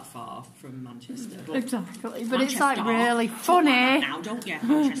Yorkshire's not that far from Manchester. But Exactly, but it's Manchester, like really talk like funny. that now, don't you,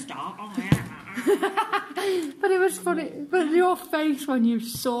 Manchester? Oh, yeah. But it was funny. But your face when you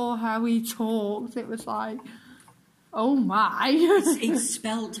saw how he talked, it was like, oh my. It's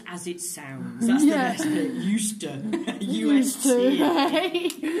spelt as it sounds. That's the best bit. Used to. Used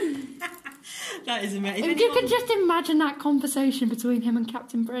to. That is amazing. If you could just imagine that conversation between him and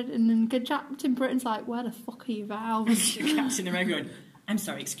Captain Britain, and Captain Britain's like, where the fuck are you, Val? Captain America going, I'm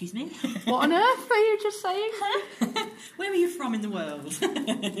sorry, excuse me? What on earth are you just saying? Where are you from in the world?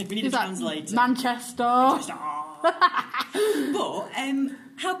 We need a translator. Manchester. But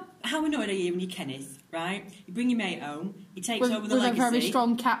how annoyed are you when you're Kenneth, right? You bring your mate home, he takes over the with legacy. a very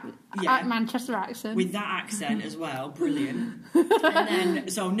strong Manchester accent. With that accent as well, brilliant. And then,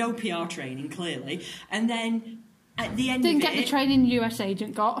 so no PR training, clearly. And then at the end Didn't of it... get the training US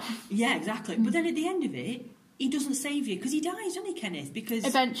agent got. Yeah, exactly. But then at the end of it, he doesn't save you, because he dies, doesn't he, Kenneth? Because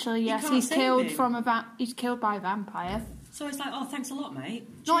eventually, yes, he's killed he's killed by a vampire. So it's like, oh, thanks a lot, mate.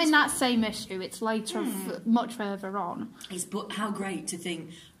 Not in that same issue. It's later, much further on. But how great to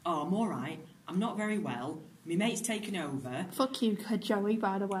think, oh, I'm all right. I'm not very well. My mate's taken over. Fuck you, Joey,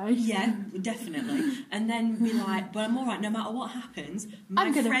 by the way. Yeah, definitely. And then be like, but I'm all right. No matter what happens,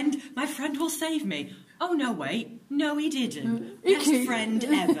 my friend will save me. Oh no, wait, no, he didn't. Best friend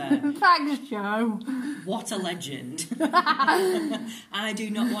ever. Thanks, Joe. What a legend. I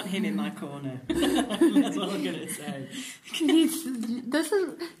do not want him in my corner. That's what I'm going to say. Do you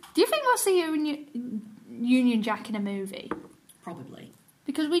think we'll see Union Jack in a movie? Probably.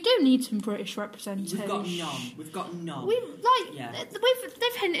 Because we do need some British representation. We've got none.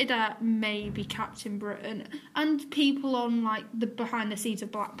 They've hinted at maybe Captain Britain, and people on like the behind the scenes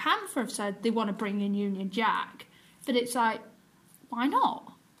of Black Panther have said they want to bring in Union Jack, but it's like, why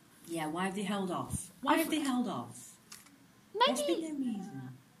not? Yeah, why have they held off? Maybe What's been their reason?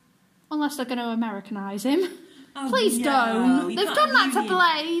 Unless they're going to Americanise him. Oh, Please no, don't. They've done that to Union.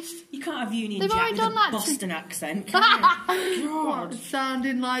 Blaze. You can't have Union They've Jack already with done a that Boston accent, can you? God.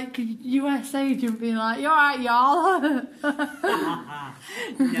 Sounding like a US agent being like, you alright, y'all?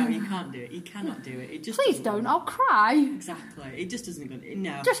 No, you can't do it. You cannot do it. It just Please don't, I'll cry. Exactly. It just doesn't go.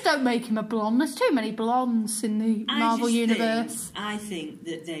 No. Just don't make him a blonde. There's too many blondes in the Marvel universe. I think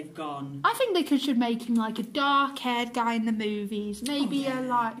that they've gone. I think they should make him like a dark-haired guy in the movies. Maybe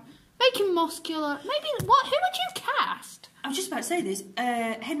make him muscular. Maybe who would you cast? I was just about to say this.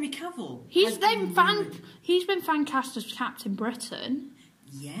 Henry Cavill. He's been fan cast as Captain Britain.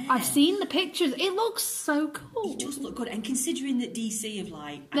 Yeah. I've seen the pictures. It looks so cool. He does look good, and considering that DC have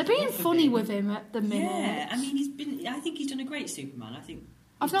they're being funny with him at the minute. Yeah, I mean, I think he's done a great Superman. I think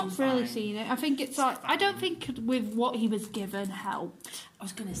I've not really seen it. I think it's like I don't think with what he was given helped. I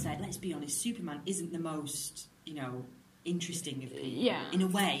was going to say, let's be honest, Superman isn't the most, interesting of people. Yeah. In a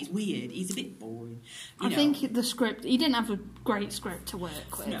way, it's weird. He's a bit boring. I think the script, he didn't have a great script to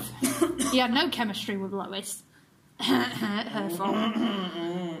work with. No. He had no chemistry with Lois. Her fault.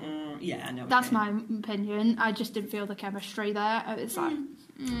 Yeah, I know. That's my opinion. I just didn't feel the chemistry there. It's like...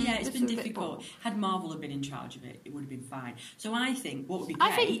 yeah, it's been difficult. Had Marvel have been in charge of it, it would have been fine. So I think what would be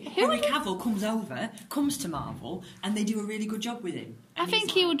great, Henry Cavill comes to Marvel, and they do a really good job with him. I think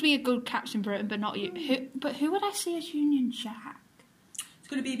he would be a good Captain Britain, but not you. But who would I see as Union Jack? It's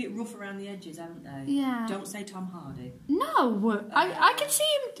going to be a bit rough around the edges, haven't they? Yeah. Don't say Tom Hardy. No, I can see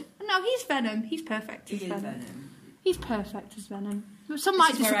him. No, he's Venom. He's perfect as He is Venom. He's perfect as Venom. Some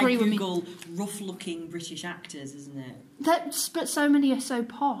might disagree with me. Google rough-looking British actors, isn't it? But so many are so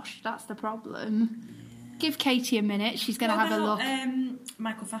posh. That's the problem. Yeah. Give Katie a minute. She's going to have a look.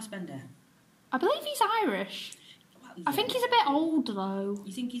 Michael Fassbender. I believe he's Irish. Well, yeah. I think he's a bit old, though.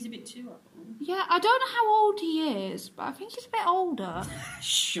 You think he's a bit too old? Yeah, I don't know how old he is, but I think he's a bit older.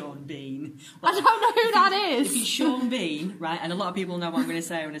 Sean Bean. Well, I don't know who that is. If he's Sean Bean, right, and a lot of people know what I'm going to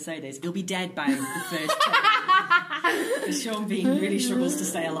say when I say this, he'll be dead by the first because Sean Bean really struggles to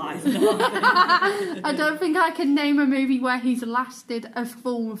stay alive. I don't think I can name a movie where he's lasted a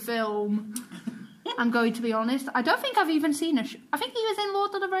full film. I'm going to be honest. I don't think I've even seen I think he was in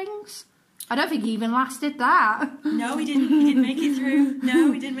Lord of the Rings. I don't think he even lasted that. No, he didn't. He didn't make it through.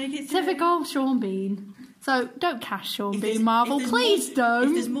 No, he didn't make it through. Typical Sean Bean. So don't cast Sean Bean, Marvel. Please don't.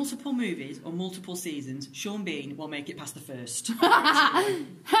 If there's multiple movies or multiple seasons, Sean Bean will make it past the first.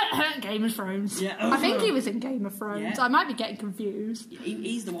 Game of Thrones. Yeah. I think he was in Game of Thrones. Yeah. I might be getting confused.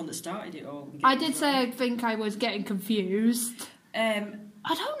 He's the one that started it all. I did say I think I was getting confused. I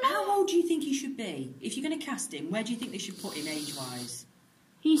don't know. How old do you think he should be? If you're going to cast him, where do you think they should put him age-wise?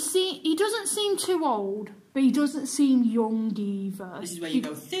 He doesn't seem too old, but he doesn't seem young either. This is where you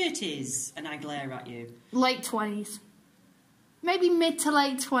go 30s and I glare at you. Late 20s. Maybe mid to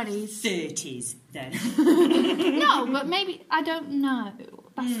late 20s. 30s, then. No, but maybe... I don't know.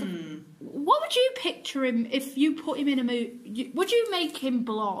 What would you picture him if you put him in a movie? Would you make him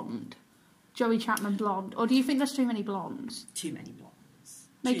blonde? Joey Chapman blonde? Or do you think there's too many blondes? Too many blondes.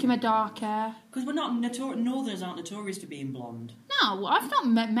 Make him a dark hair. Because we're not Northerners aren't notorious for being blonde. No, I've not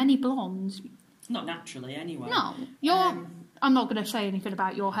met many blondes. Not naturally, anyway. No, I'm not going to say anything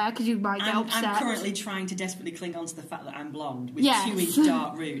about your hair because you might get upset. I'm currently trying to desperately cling on to the fact that I'm blonde with 2-inch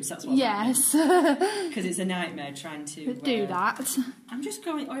dark roots. That's what. Yes. Because it's a nightmare trying to do that. I'm just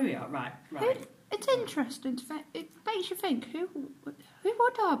going. Oh yeah, right. It's interesting. It makes you think. Who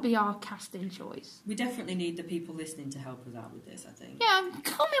would be our casting choice? We definitely need the people listening to help us out with this, I think. Yeah,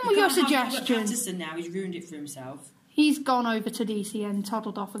 come in with your suggestions. Robert Pattinson now, he's ruined it for himself. He's gone over to DC and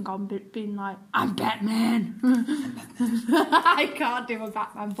toddled off and been like, I'm Batman. I can't do a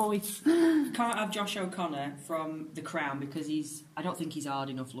Batman voice. Can't have Josh O'Connor from The Crown because I don't think he's hard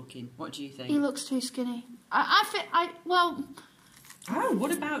enough looking. What do you think? He looks too skinny. Oh,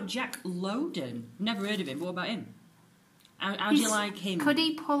 what about Jack Lowden? Never heard of him. What about him? How do you like him? Could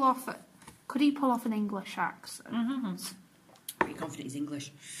he pull off an English accent? Mm-hmm. Pretty confident he's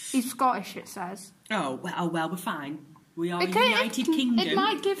English. He's Scottish, it says. Oh well, we're fine. We are United Kingdom. It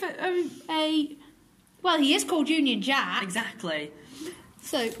might give it a. Well, he is called Union Jack. Exactly.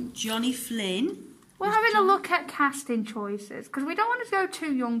 So Johnny Flynn. We're having a look at casting choices because we don't want to go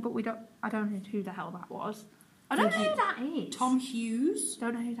too young, but I don't know who the hell that was. I don't know who that is. Tom Hughes.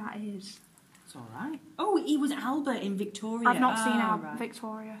 Don't know who that is. It's all right. Oh, he was Albert in Victoria. I've not seen Albert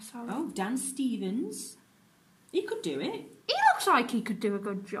Victoria, so. Oh, Dan Stevens. He could do it. He looks like he could do a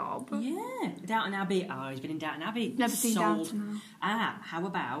good job. Yeah. Downton Abbey. Oh, he's been in Downton Abbey. Never seen Downton Abbey. How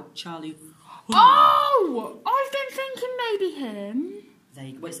about Charlie? Oh! I've been thinking maybe him. There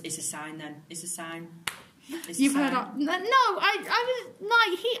you go. It's a sign then. It's a sign. You've heard that? No, I was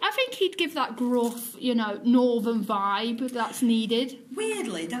like, I think he'd give that gruff, northern vibe that's needed.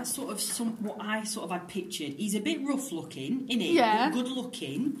 Weirdly, that's sort of what I sort of had pictured. He's a bit rough looking, isn't he? Yeah. Good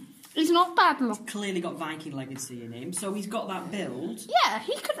looking. He's not bad looking. Clearly got Viking legacy in him, so he's got that build. Yeah,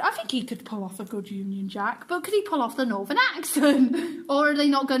 he could. I think he could pull off a good Union Jack, but could he pull off the northern accent? Or are they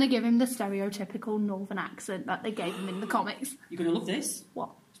not going to give him the stereotypical northern accent that they gave him in the comics? You're going to love this. What?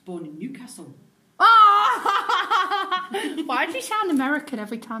 He's born in Newcastle. Ah! Why does he sound American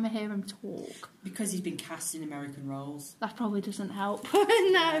every time I hear him talk? Because he's been cast in American roles. That probably doesn't help. No.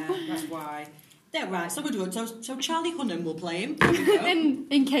 Yeah, that's why. Yeah, right, so we're doing. So Charlie Hunnam will play him. There we go.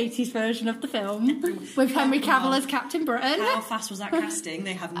 in Katie's version of the film, with Henry Cavill as Captain Britain. How fast was that casting?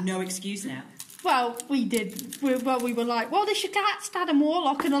 They have no excuse now. Well, we did. We were like, well, they should cast Adam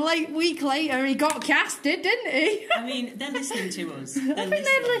Warlock, and a week later he got casted, didn't he? I mean, they're listening to us. I think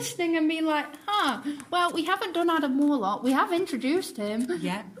they're listening and being like, well, we haven't done Adam Warlock. We have introduced him.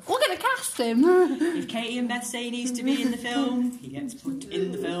 Yeah. We're going to cast him. If Katie and Beth say he needs to be in the film, he gets put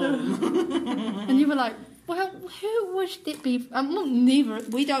in the film. And you were like, well, who would it be? Neither.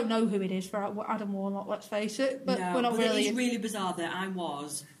 We don't know who it is for Adam Warlock, let's face it. But no, we're not really. It's really bizarre that I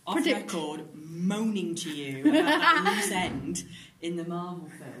was, off record, moaning to you about that loose end in the Marvel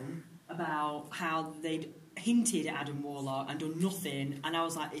film about how they'd hinted at Adam Warlock and done nothing, and I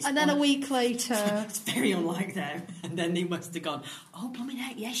was like, and then a week later, it's very unlike them. And then they must have gone, oh, blooming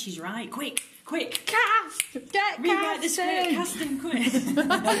heck, yes, she's right, quick, cast, get rewrite the script, cast him quick.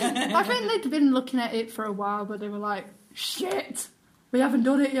 I think they'd been looking at it for a while, but they were like, shit, we haven't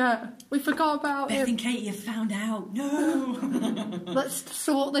done it yet. We forgot about it. Beth and Katie have found out. No. Let's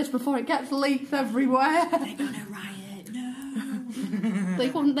sort this before it gets leaked everywhere. They're gonna riot. No. They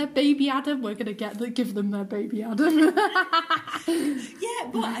want their baby Adam. We're gonna give them their baby Adam. Yeah,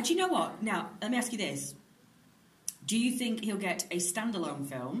 but do you know what? Now, let me ask you this. Do you think he'll get a standalone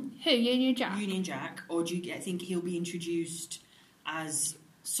film? Who, Union Jack? Union Jack, or do you think he'll be introduced as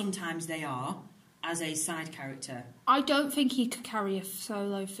sometimes they are, as a side character? I don't think he could carry a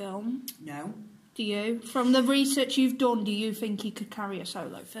solo film. No. Do you? From the research you've done, do you think he could carry a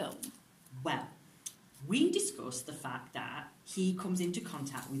solo film? Well, we discussed the fact that he comes into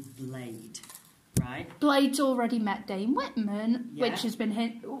contact with Blade, right? Blade's already met Dane Whitman, Yeah. which has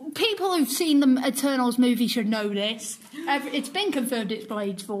been people who've seen the Eternals movie should know this. It's been confirmed it's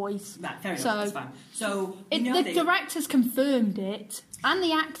Blade's voice. Right, fair enough, that's fine. So, the director's confirmed it, and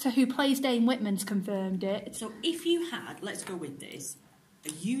the actor who plays Dane Whitman's confirmed it. So if you had, let's go with this, a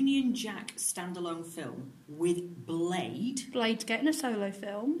Union Jack standalone film with Blade. Blade's getting a solo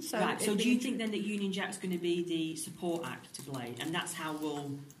film. So right, so do you think then that Union Jack's going to be the support act to Blade, and that's how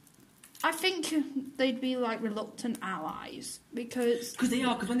we'll... I think they'd be like reluctant allies, because they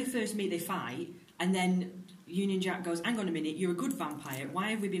are, because when they first meet they fight, and then Union Jack goes, hang on a minute, you're a good vampire, why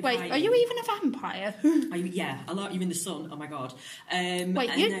have we been fighting? Wait, are you even a vampire? Yeah, I like you in the sun, oh my god.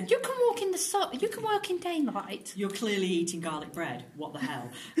 Wait, you can walk in the sun, you can work in daylight. You're clearly eating garlic bread, what the hell?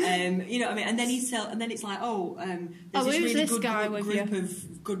 You know what I mean? And then it's like, there's this really good group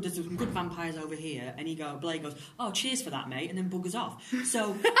of there's some good vampires over here, and Blade goes, oh, cheers for that, mate, and then buggers off.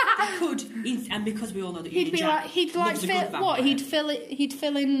 So they could, and because we all know that Union Jack he'd fill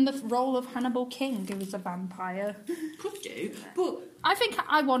in the role of Hannibal King, who was a vampire. Could do, but I think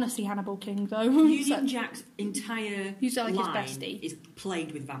I want to see Hannibal King though. Union Jack's entire he's like line his bestie. Is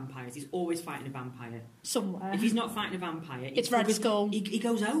played with vampires. He's always fighting a vampire somewhere. If he's not fighting a vampire, it's Red Skull. He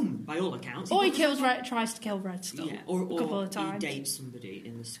goes home by all accounts. Or he tries to kill Red Skull. Yeah, or a couple of times. He dates somebody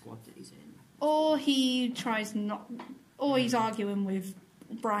in the squad that he's in. Or he tries not. Or he's arguing with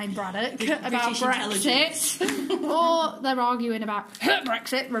Brian Braddock about Brexit. Or they're arguing about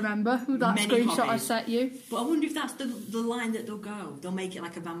Brexit, remember? That screenshot I sent you. But I wonder if that's the line that they'll go. They'll make it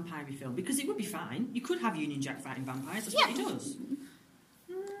like a vampire film. Because it would be fine. You could have Union Jack fighting vampires. That's what he does.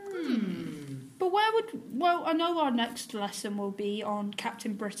 But I know our next lesson will be on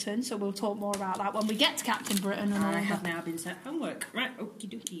Captain Britain, so we'll talk more about that when we get to Captain Britain. And I have now been set homework. Right, okie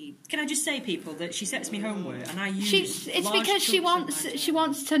dokie. Can I just say, people, that she sets me homework and I use it's because she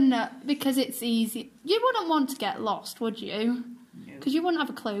wants to know, because it's easy. You wouldn't want to get lost, would you? Because you wouldn't have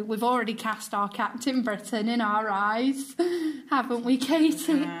a clue. We've already cast our Captain Britain in our eyes, haven't we, Katie?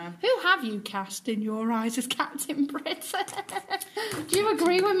 Who have you cast in your eyes as Captain Britain? Do you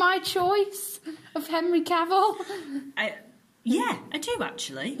agree with my choice of Henry Cavill? Yeah, I do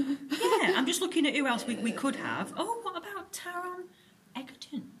actually. Yeah, I'm just looking at who else we could have. Oh, what about Taron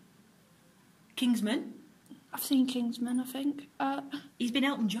Egerton? Kingsman? I've seen Kingsman, I think. He's been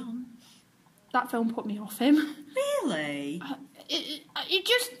Elton John. That film put me off him. Really?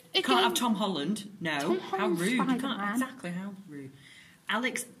 It can't have Tom Holland. No. Tom How rude. You Spider-Man. can't. Exactly, how rude.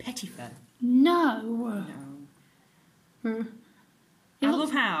 Alex Pettyfer. No. I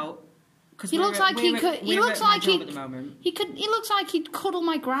love how... He looks like he could. He looks like he. At the moment. He could. He looks like he'd cuddle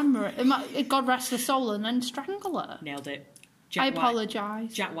my grandma. God rest her soul, and then strangle her. Nailed it. I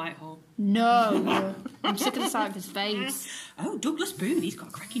apologise. Jack Whitehall. No, I'm sick of the sight of his face. Oh, Douglas Boone. He's got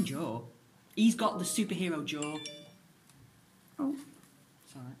a cracking jaw. He's got the superhero jaw. Oh,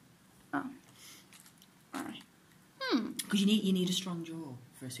 Sorry. oh. Alright. Because you need a strong jaw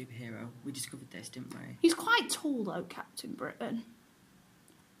for a superhero. We discovered this, didn't we? He's quite tall, though, Captain Britain.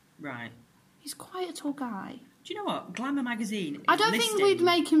 Right. He's quite a tall guy. Do you know what? Glamour magazine. I don't think we'd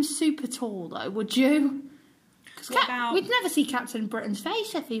make him super tall, though, would you? We'd never see Captain Britain's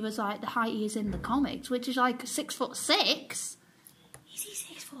face if he was like the height he is in the comics, which is like 6'6". Is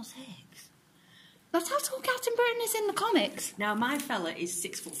he 6'6"? That's how tall Captain Britain is in the comics. Now, my fella is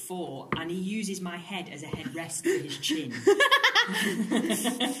 6'4", and he uses my head as a headrest for his chin.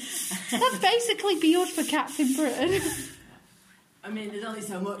 That's basically beyond for Captain Britain. I mean, there's only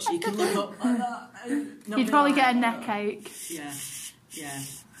so much you can look up like that. You'd probably get a neck ache. Yeah.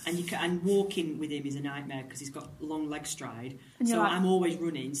 And walking with him is a nightmare because he's got long leg stride. So like... I'm always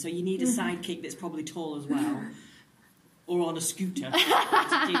running. So you need a sidekick that's probably tall as well. Or on a scooter.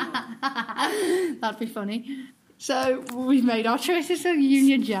 That'd be funny. So we've made our choices for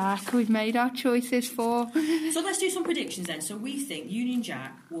Union Jack. We've made our choices for... So let's do some predictions then. So we think Union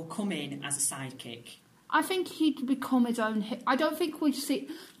Jack will come in as a sidekick. I think he'd become his own hit. I don't think we've seen...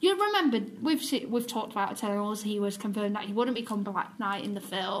 You remember, we've talked about Eternals. He was confirmed that he wouldn't become Black Knight in the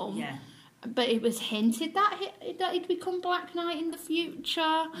film. Yeah. But it was hinted that he'd become Black Knight in the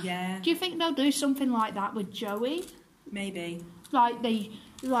future. Yeah. Do you think they'll do something like that with Joey? Maybe. Like they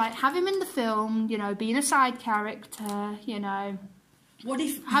have him in the film, you know, being a side character, you know. What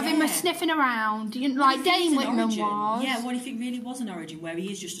if have him sniffing around, like Dane Whitman was? Yeah. What if it really was an origin where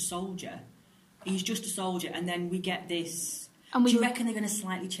he is just a soldier? He's just a soldier, and then we get this. And do you reckon they're going to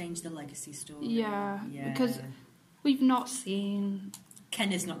slightly change the legacy story? Yeah. Because we've not seen.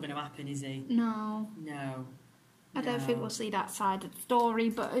 Kenner's not going to happen, is he? No. I don't think we'll see that side of the story,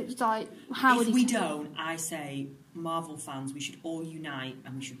 but it's like, how would if we don't, I say, Marvel fans, we should all unite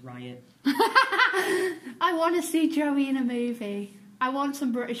and we should riot. I want to see Joey in a movie. I want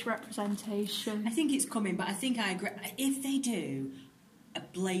some British representation. I think it's coming, but I think I agree. If they do a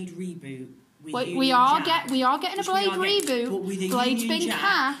Blade reboot with we are getting a Blade reboot. But with Blade's been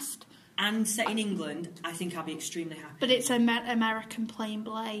cast. And set in England, I think I'll be extremely happy. But it's an American playing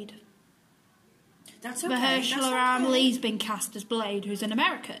Blade. That's okay. Mahershala Ali's been cast as Blade, who's an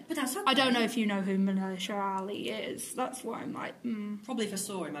American. But that's okay. I don't know if you know who Mahershala Ali is. That's why I'm like, Probably if I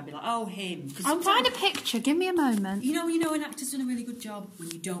saw him, I'd be like, oh, him. I'll find a picture. Give me a moment. You know an actor's done a really good job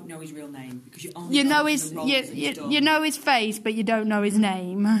when you don't know his real name because you only you know his face, but you don't know his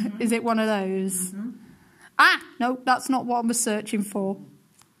name. Mm-hmm. Is it one of those? Mm-hmm. No, that's not what I was searching for.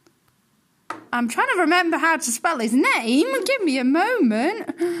 I'm trying to remember how to spell his name. Give me a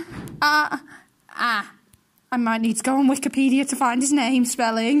moment. I might need to go on Wikipedia to find his name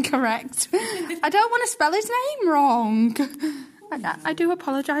spelling correct. I don't want to spell his name wrong. I do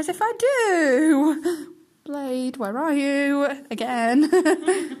apologise if I do. Blade, where are you? Again.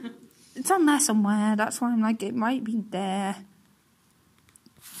 It's on there somewhere. That's why I'm like, it might be there.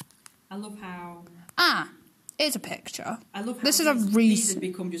 I love how... Here's a picture. I love how this is a recent... These have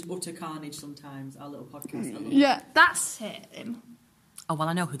become just utter carnage sometimes, our little podcast. Yeah, that's him. Oh, well,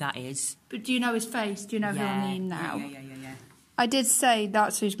 I know who that is. But do you know his face? Do you know who I mean now? Yeah. I did say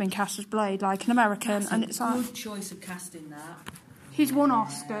that's who's been cast as Blade, like an American, that's and it's like... good choice of casting that. He's won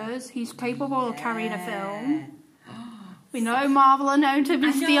Oscars. He's capable of carrying a film. We know Marvel are known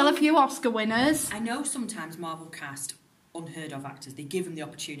to steal a few Oscar winners. I know sometimes Marvel cast unheard of actors. They give them the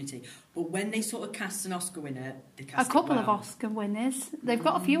opportunity. But when they sort of cast an Oscar winner, they cast a couple of Oscar winners. They've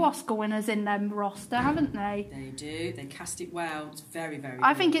got a few Oscar winners in their roster, haven't they? They do. They cast it well. It's very, very good.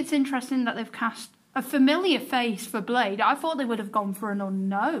 I think it's interesting that they've cast a familiar face for Blade. I thought they would have gone for an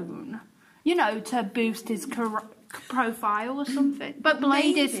unknown, to boost his profile or something. But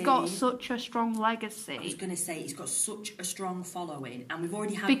Blade has got such a strong legacy. I was going to say, he's got such a strong following, and we've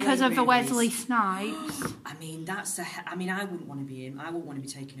already had because Blade of the movies. Wesley Snipes. I wouldn't want to be him. I wouldn't want to be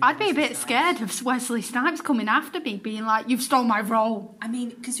taken. I'd be a bit scared of Wesley Snipes coming after me, being like, "You've stole my role." I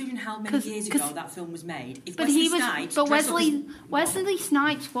mean, considering how many years ago that film was made, Wesley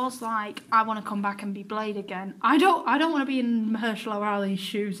Snipes was like, "I want to come back and be Blade again." I don't want to be in Mahershala Ali's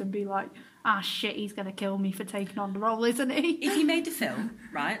shoes and be like, shit, he's going to kill me for taking on the role, isn't he? If he made the film,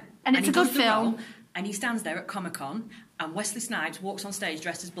 right? And it's a good film. And he stands there at Comic-Con and Wesley Snipes walks on stage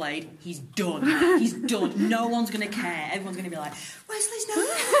dressed as Blade, he's done. He's done. No one's going to care. Everyone's going to be like, Wesley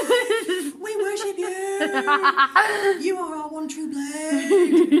Snipes, we worship you. You are our one true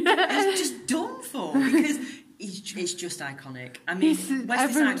Blade. It's just done for because it's just iconic. I mean,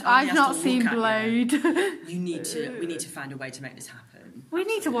 Wesley Snipes I've not seen Blade. We need to find a way to make this happen. We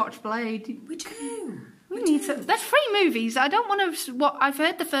need to watch Blade. We do. We need to. There's 3 movies. I don't want to. What I've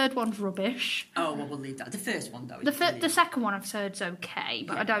heard, the third one's rubbish. Oh, well, we'll leave that. The first one, though. The second one I've heard's okay,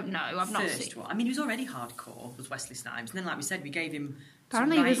 but I don't know. I've not seen. First one. I mean, he was already hardcore, was Wesley Snipes. And then, like we said, we gave him.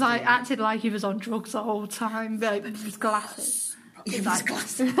 Apparently, he was like acted like he was on drugs the whole time, like with his glasses. He was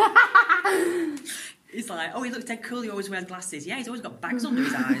glasses. It's like, oh, he looks dead cool, he always wears glasses. Yeah, he's always got bags under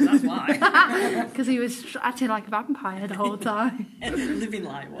his eyes, that's why. Because he was acting like a vampire the whole time. Living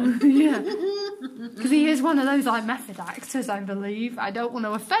like one. Yeah. Because he is one of those like method actors, I believe. I don't want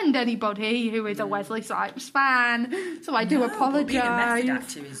to offend anybody who is a Wesley Snipes fan, so I do apologise. Being a method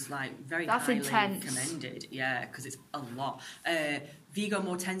actor is like very highly intense. commended. Yeah, because it's a lot. Viggo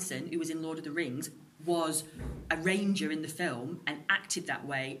Mortensen, who was in Lord of the Rings, was a ranger in the film and acted that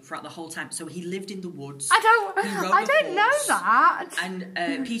way throughout the whole time. So he lived in the woods. I didn't know that.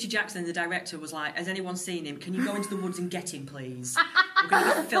 And Peter Jackson, the director, was like, "Has anyone seen him? Can you go into the woods and get him, please? We're going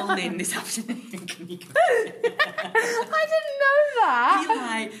to be filming this afternoon. Can you go?" I didn't know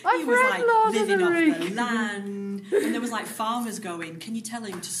that. He was like living off the land, and there was like farmers going, "Can you tell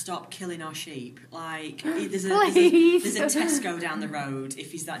him to stop killing our sheep? Like, there's a Tesco down the road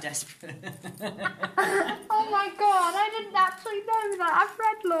if he's that desperate." Oh my god, I didn't actually know that. I've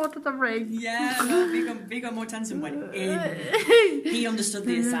read Lord of the Rings. Yeah, no, Viggo Mortensen went in. He understood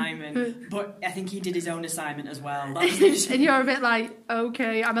the assignment, but I think he did his own assignment as well. And you're a bit like,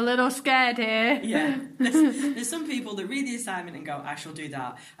 okay, I'm a little scared here. Yeah. There's some people that read the assignment and go, I shall do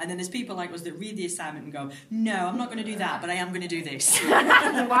that. And then there's people like us that read the assignment and go, no, I'm not going to do that, but I am going to do this.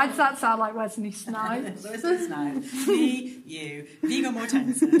 Why does that sound like Wesley Snipes? Wesley Snipes. Me, you, Viggo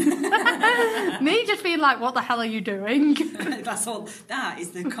Mortensen. Me just being like, what the hell are you doing? That's all. That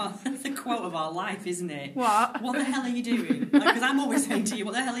is the quote of our life, isn't it? What? What the hell are you doing? Because I'm always saying to you,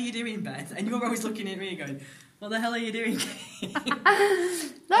 what the hell are you doing, Beth? And you're always looking at me going, what the hell are you doing?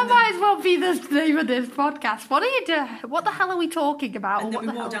 That might as well be the name of this podcast. What are you doing? What the hell are we talking about? And then we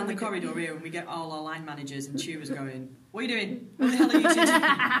walk down the corridor here and we get all our line managers and tutors going, what are you doing? What the hell are you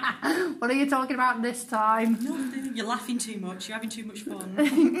doing? What are you talking about this time? Nothing. You're laughing too much. You're having too much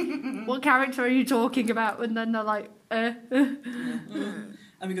fun. What character are you talking about? And then they're like, And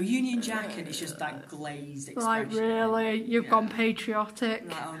we go, Union Jack, and it's just that glazed expression. Like, really? You've gone patriotic.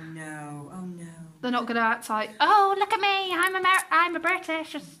 Like, oh no. They're not going to act like, oh, look at me, I'm a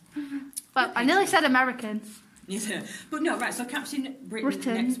British. Well, I nearly said Americans. Yeah. But no, right, so Captain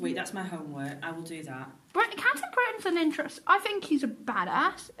Britain next week, that's my homework. I will do that. Captain Britain's an interest. I think he's a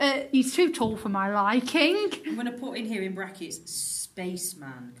badass. He's too tall for my liking. I'm going to put in here in brackets,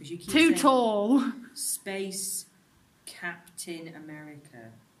 Spaceman, because you keep too tall. Space Captain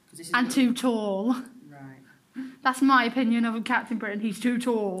America. And too tall. Right. That's my opinion of Captain Britain. He's too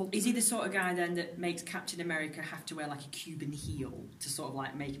tall. Is he the sort of guy then that makes Captain America have to wear like a Cuban heel to sort of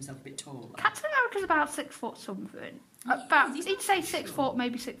like make himself a bit taller? Captain America's about 6 foot something. About, he'd say 6 foot,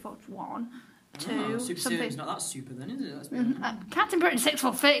 maybe 6 foot 1, 2. Super something. It's not that super then, is it? Let's be honest. Captain Britain's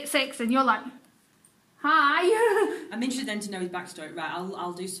 6'6", and you're like, hi. I'm interested then to know his backstory. Right,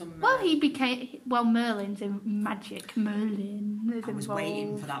 I'll do some. Well, he became Merlin's in magic. Merlin is I was involved.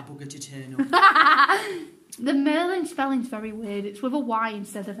 waiting for that bugger to turn up. The Merlin spelling's very weird. It's with a Y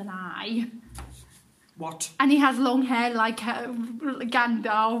instead of an I. What? And he has long hair like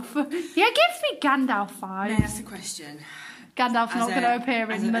Gandalf. Yeah, it gives me Gandalf vibes. May I ask a question? Gandalf's not going to appear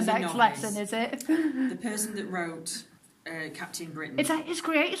in the next lesson, is it? The person that wrote Captain Britain... His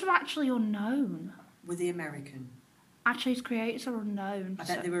creators are actually unknown. Were they American? Actually, his creators are unknown. I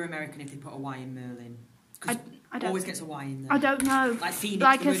bet they were American if they put a Y in Merlin. I don't, always gets a Y in there. I don't know. Like Phoenix.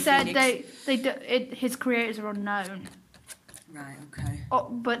 Like I said, his creators are unknown. Right. Okay. Oh,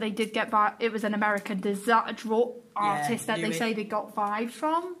 but they did get by. It was an American artist that they say they got vibes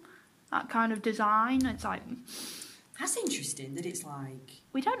from. That kind of design. It's like that's interesting. That it's like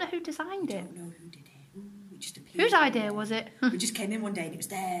we don't know who designed it. We don't know who did it. Ooh, it just appeared. Whose idea was it? We just came in one day and it was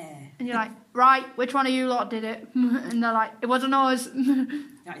there. And you're like, right, which one of you lot did it? And they're like, it wasn't us.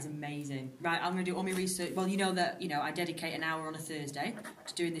 That is amazing. Right, I'm going to do all my research. Well, you know that, I dedicate an hour on a Thursday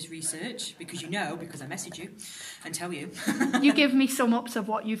to doing this research because I message you and tell you. You give me sum-ups of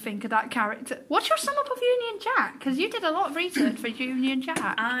what you think of that character. What's your sum-up of Union Jack? Because you did a lot of research for Union Jack.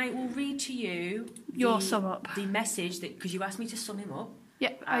 I will read to you your sum-up. The message, because you asked me to sum him up.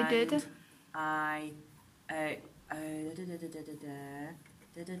 Yep, I did.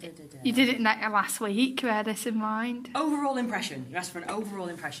 You did it last week, bear this in mind. Overall impression. You asked for an overall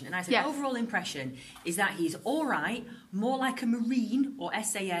impression. And I said, overall impression is that he's all right, more like a Marine or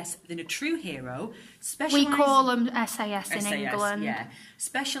SAS than a true hero. We call them SAS in England. Yeah.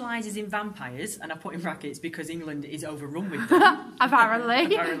 Specialises in vampires, and I put in brackets because England is overrun with them.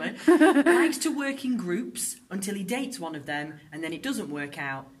 Apparently. Likes to work in groups until he dates one of them, and then it doesn't work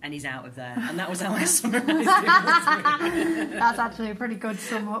out, and he's out of there. And that was how I summarised it. That's actually a pretty good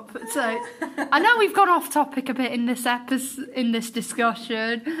sum up. So, I know we've gone off topic a bit in this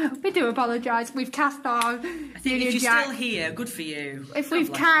discussion. We do apologise. We've cast our I think if you're still here, good for you. If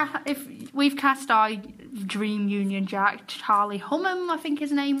we've cast our dream Union Jack, Charlie Hunnam, I think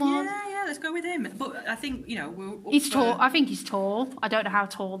his name was. Yeah, let's go with him. But I think he's tall. I think he's tall. I don't know how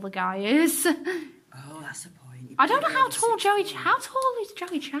tall the guy is. Oh, that's the point. I don't know how tall How tall is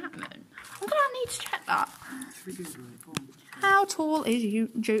Joey Chapman? I'm gonna need to check that. How tall is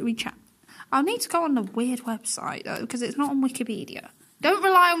Joey Chapman? I'll need to go on the weird website though because it's not on Wikipedia. Don't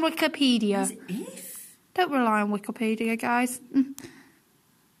rely on Wikipedia. Don't rely on Wikipedia, guys.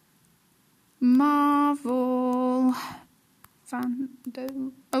 Marvel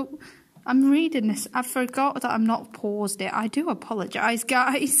fandom. Oh, I'm reading this. I forgot that I'm not paused it. I do apologise,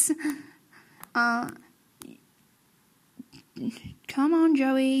 guys. Come on,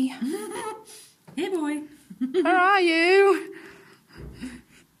 Joey. Hey, boy. Where are you?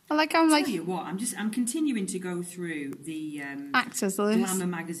 I'm Tell you what, I'm continuing to go through the actors list. Glamour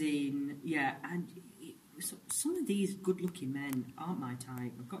magazine. Yeah, and some of these good-looking men aren't my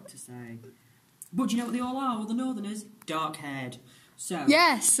type, I've got to say. But do you know what they all are? Well, the Northerners, dark-haired. So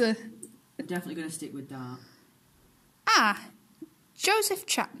yes, I'm definitely going to stick with that. Joseph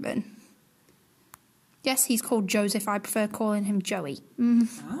Chapman. Yes, he's called Joseph. I prefer calling him Joey.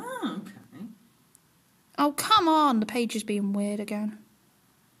 Oh, okay. Oh, come on. The page is being weird again.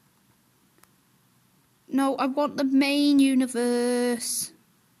 No, I want the main universe.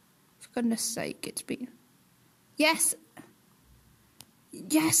 For goodness sake, it's been... Yes.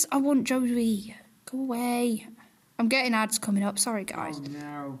 Yes, I want Joey. Go away. I'm getting ads coming up. Sorry, guys. Oh,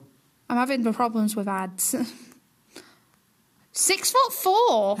 no. I'm having the problems with ads.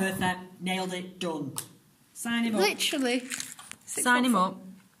 6'4". Perfect. Nailed it. Done. Sign him up. Literally. Sign him up.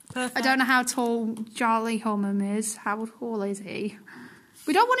 Perfect. I don't know how tall Charlie Hunnam is. How tall is he?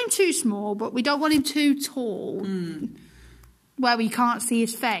 We don't want him too small, but we don't want him too tall. Where we can't see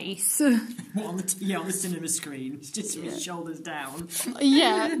his face. What, on the cinema screen? It's just his shoulders down.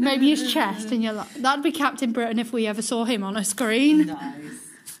 Yeah, maybe his chest, and you're like, that'd be Captain Britain if we ever saw him on a screen. Nice.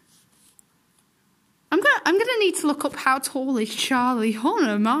 I'm gonna need to look up how tall is Charlie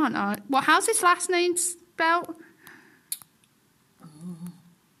Hunnam, aren't I? How's his last name spelled?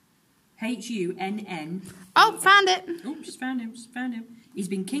 Hunn. Oh, found it. Oh, just found him. He's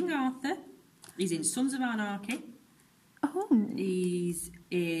been King Arthur. He's in Sons of Anarchy. Oh. He's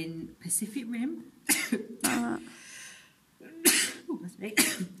in Pacific Rim.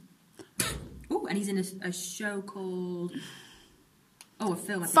 Oh, and he's in a show called... Oh, a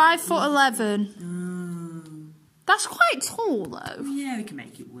film. 5'11". That's quite tall, though. Yeah, we can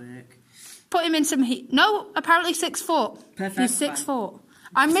make it work. Put him in some heat. No, apparently 6 foot. Perfect. He's 6 foot.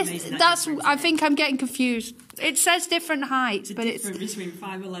 I missed. I think I'm getting confused. It says different heights, but it's between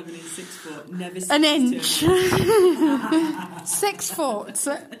 5'11" and 6 foot. Never an inch. 6 foot.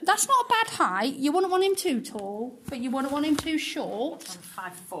 That's not a bad height. You wouldn't want him too tall, but you wouldn't want him too short.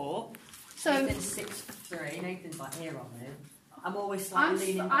 I'm 5'4". So Nathan's 6'3". Nathan's like here on me. I'm always slightly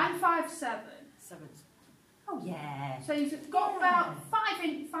leaning back. I'm 5'7". Oh yeah. So he's got about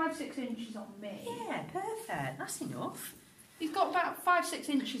 5-6 inches on me. Yeah, perfect. That's enough. He's got about 5-6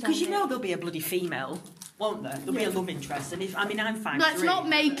 inches on me. Because you know there'll be a bloody female, won't there? There'll be a love interest, and I'm 5'3". Let's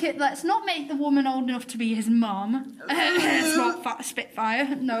not make the woman old enough to be his mum. It's not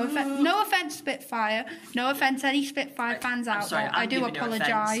Spitfire. No offence, Spitfire. No offence, any Spitfire fans out there. I do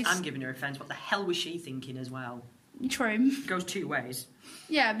apologise. I'm giving her offence. What the hell was she thinking as well? True. Goes two ways.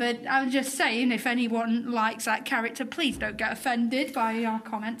 Yeah, but I was just saying, if anyone likes that character, please don't get offended by our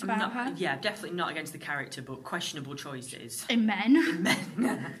comments about her. Yeah, definitely not against the character, but questionable choices. In men. In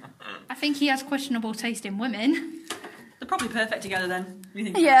men. I think he has questionable taste in women. They're probably perfect together then.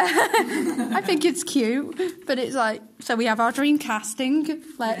 Yeah. I think it's cute, but it's like, so we have our dream casting.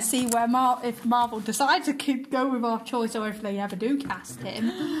 Let's see where if Marvel decides to go with our choice, or if they ever do cast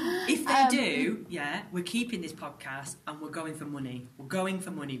him. If they do, yeah, we're keeping this podcast and we're going for money. We're going for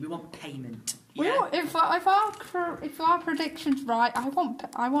money. We want payment. Yeah? If our prediction's right, I want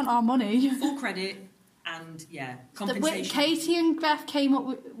our money. Full credit. And yeah, The, compensation. Katie and Beth came up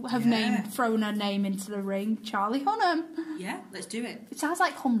with, thrown her name into the ring. Charlie Hunnam. Yeah, let's do it. It sounds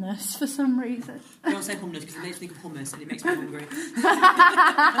like hummus for some reason. Don't say hummus because it makes me think of hummus and it makes me hungry.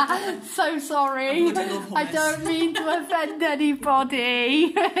 So sorry. I love hummus. I don't mean to offend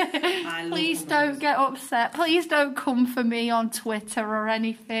anybody. Please don't get upset. Please don't come for me on Twitter or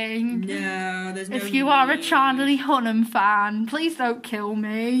anything. No, there's no If you are a need. Charlie Hunnam fan, please don't kill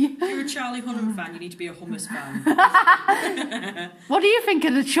me. If you're a Charlie Hunnam fan, you need to be a hummus fan. What do you think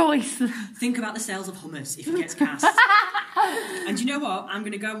of the choice? Think about the sales of hummus if he gets cast. And you know what? I'm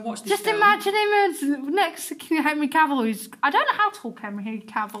going to go and watch this Just film. imagine him as next to Henry Cavill, who's... I don't know how tall Henry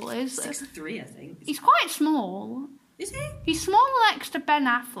Cavill is. 6'3", I think. He's quite small. Is he? He's small next to Ben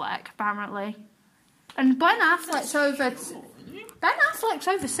Affleck, apparently. And Ben Affleck's over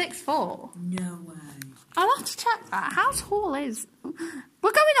 6'4". No way. I'll have to check that. How tall is...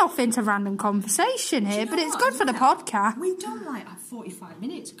 We're going off into random conversation here, but it's good for the podcast. We've done like 45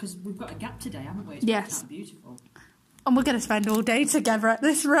 minutes because we've got a gap today, haven't we? It's Yes. beautiful. And we're going to spend all day together at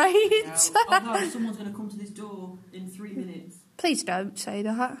this rate. Although someone's going to come to this door in 3 minutes. Please don't say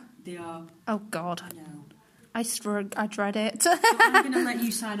that. They are. Oh, God. I know. I dread it. So I'm going to let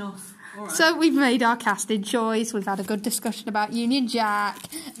you sign off. All right. So we've made our casting choice. We've had a good discussion about Union Jack.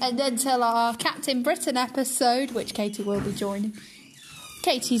 And until our Captain Britain episode, which Katie will be joining.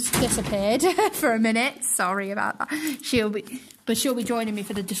 Katie's disappeared for a minute. Sorry about that. She'll be joining me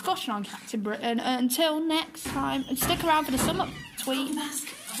for the discussion on Captain Britain. Until next time, and stick around for the sum up tweet.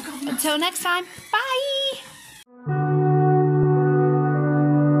 Until next time, bye.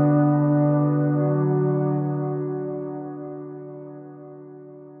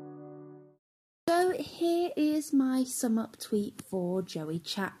 So here is my sum up tweet for Joey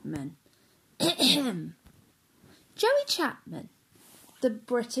Chapman. Joey Chapman, the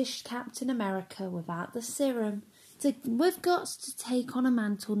British Captain America without the serum, with guts to take on a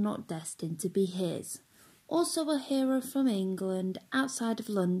mantle not destined to be his. Also a hero from England, outside of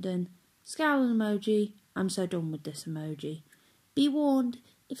London. Scowl emoji, I'm so done with this emoji. Be warned,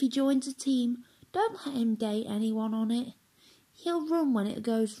 if he joins a team, don't let him date anyone on it. He'll run when it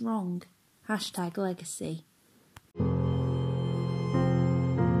goes wrong. #legacy.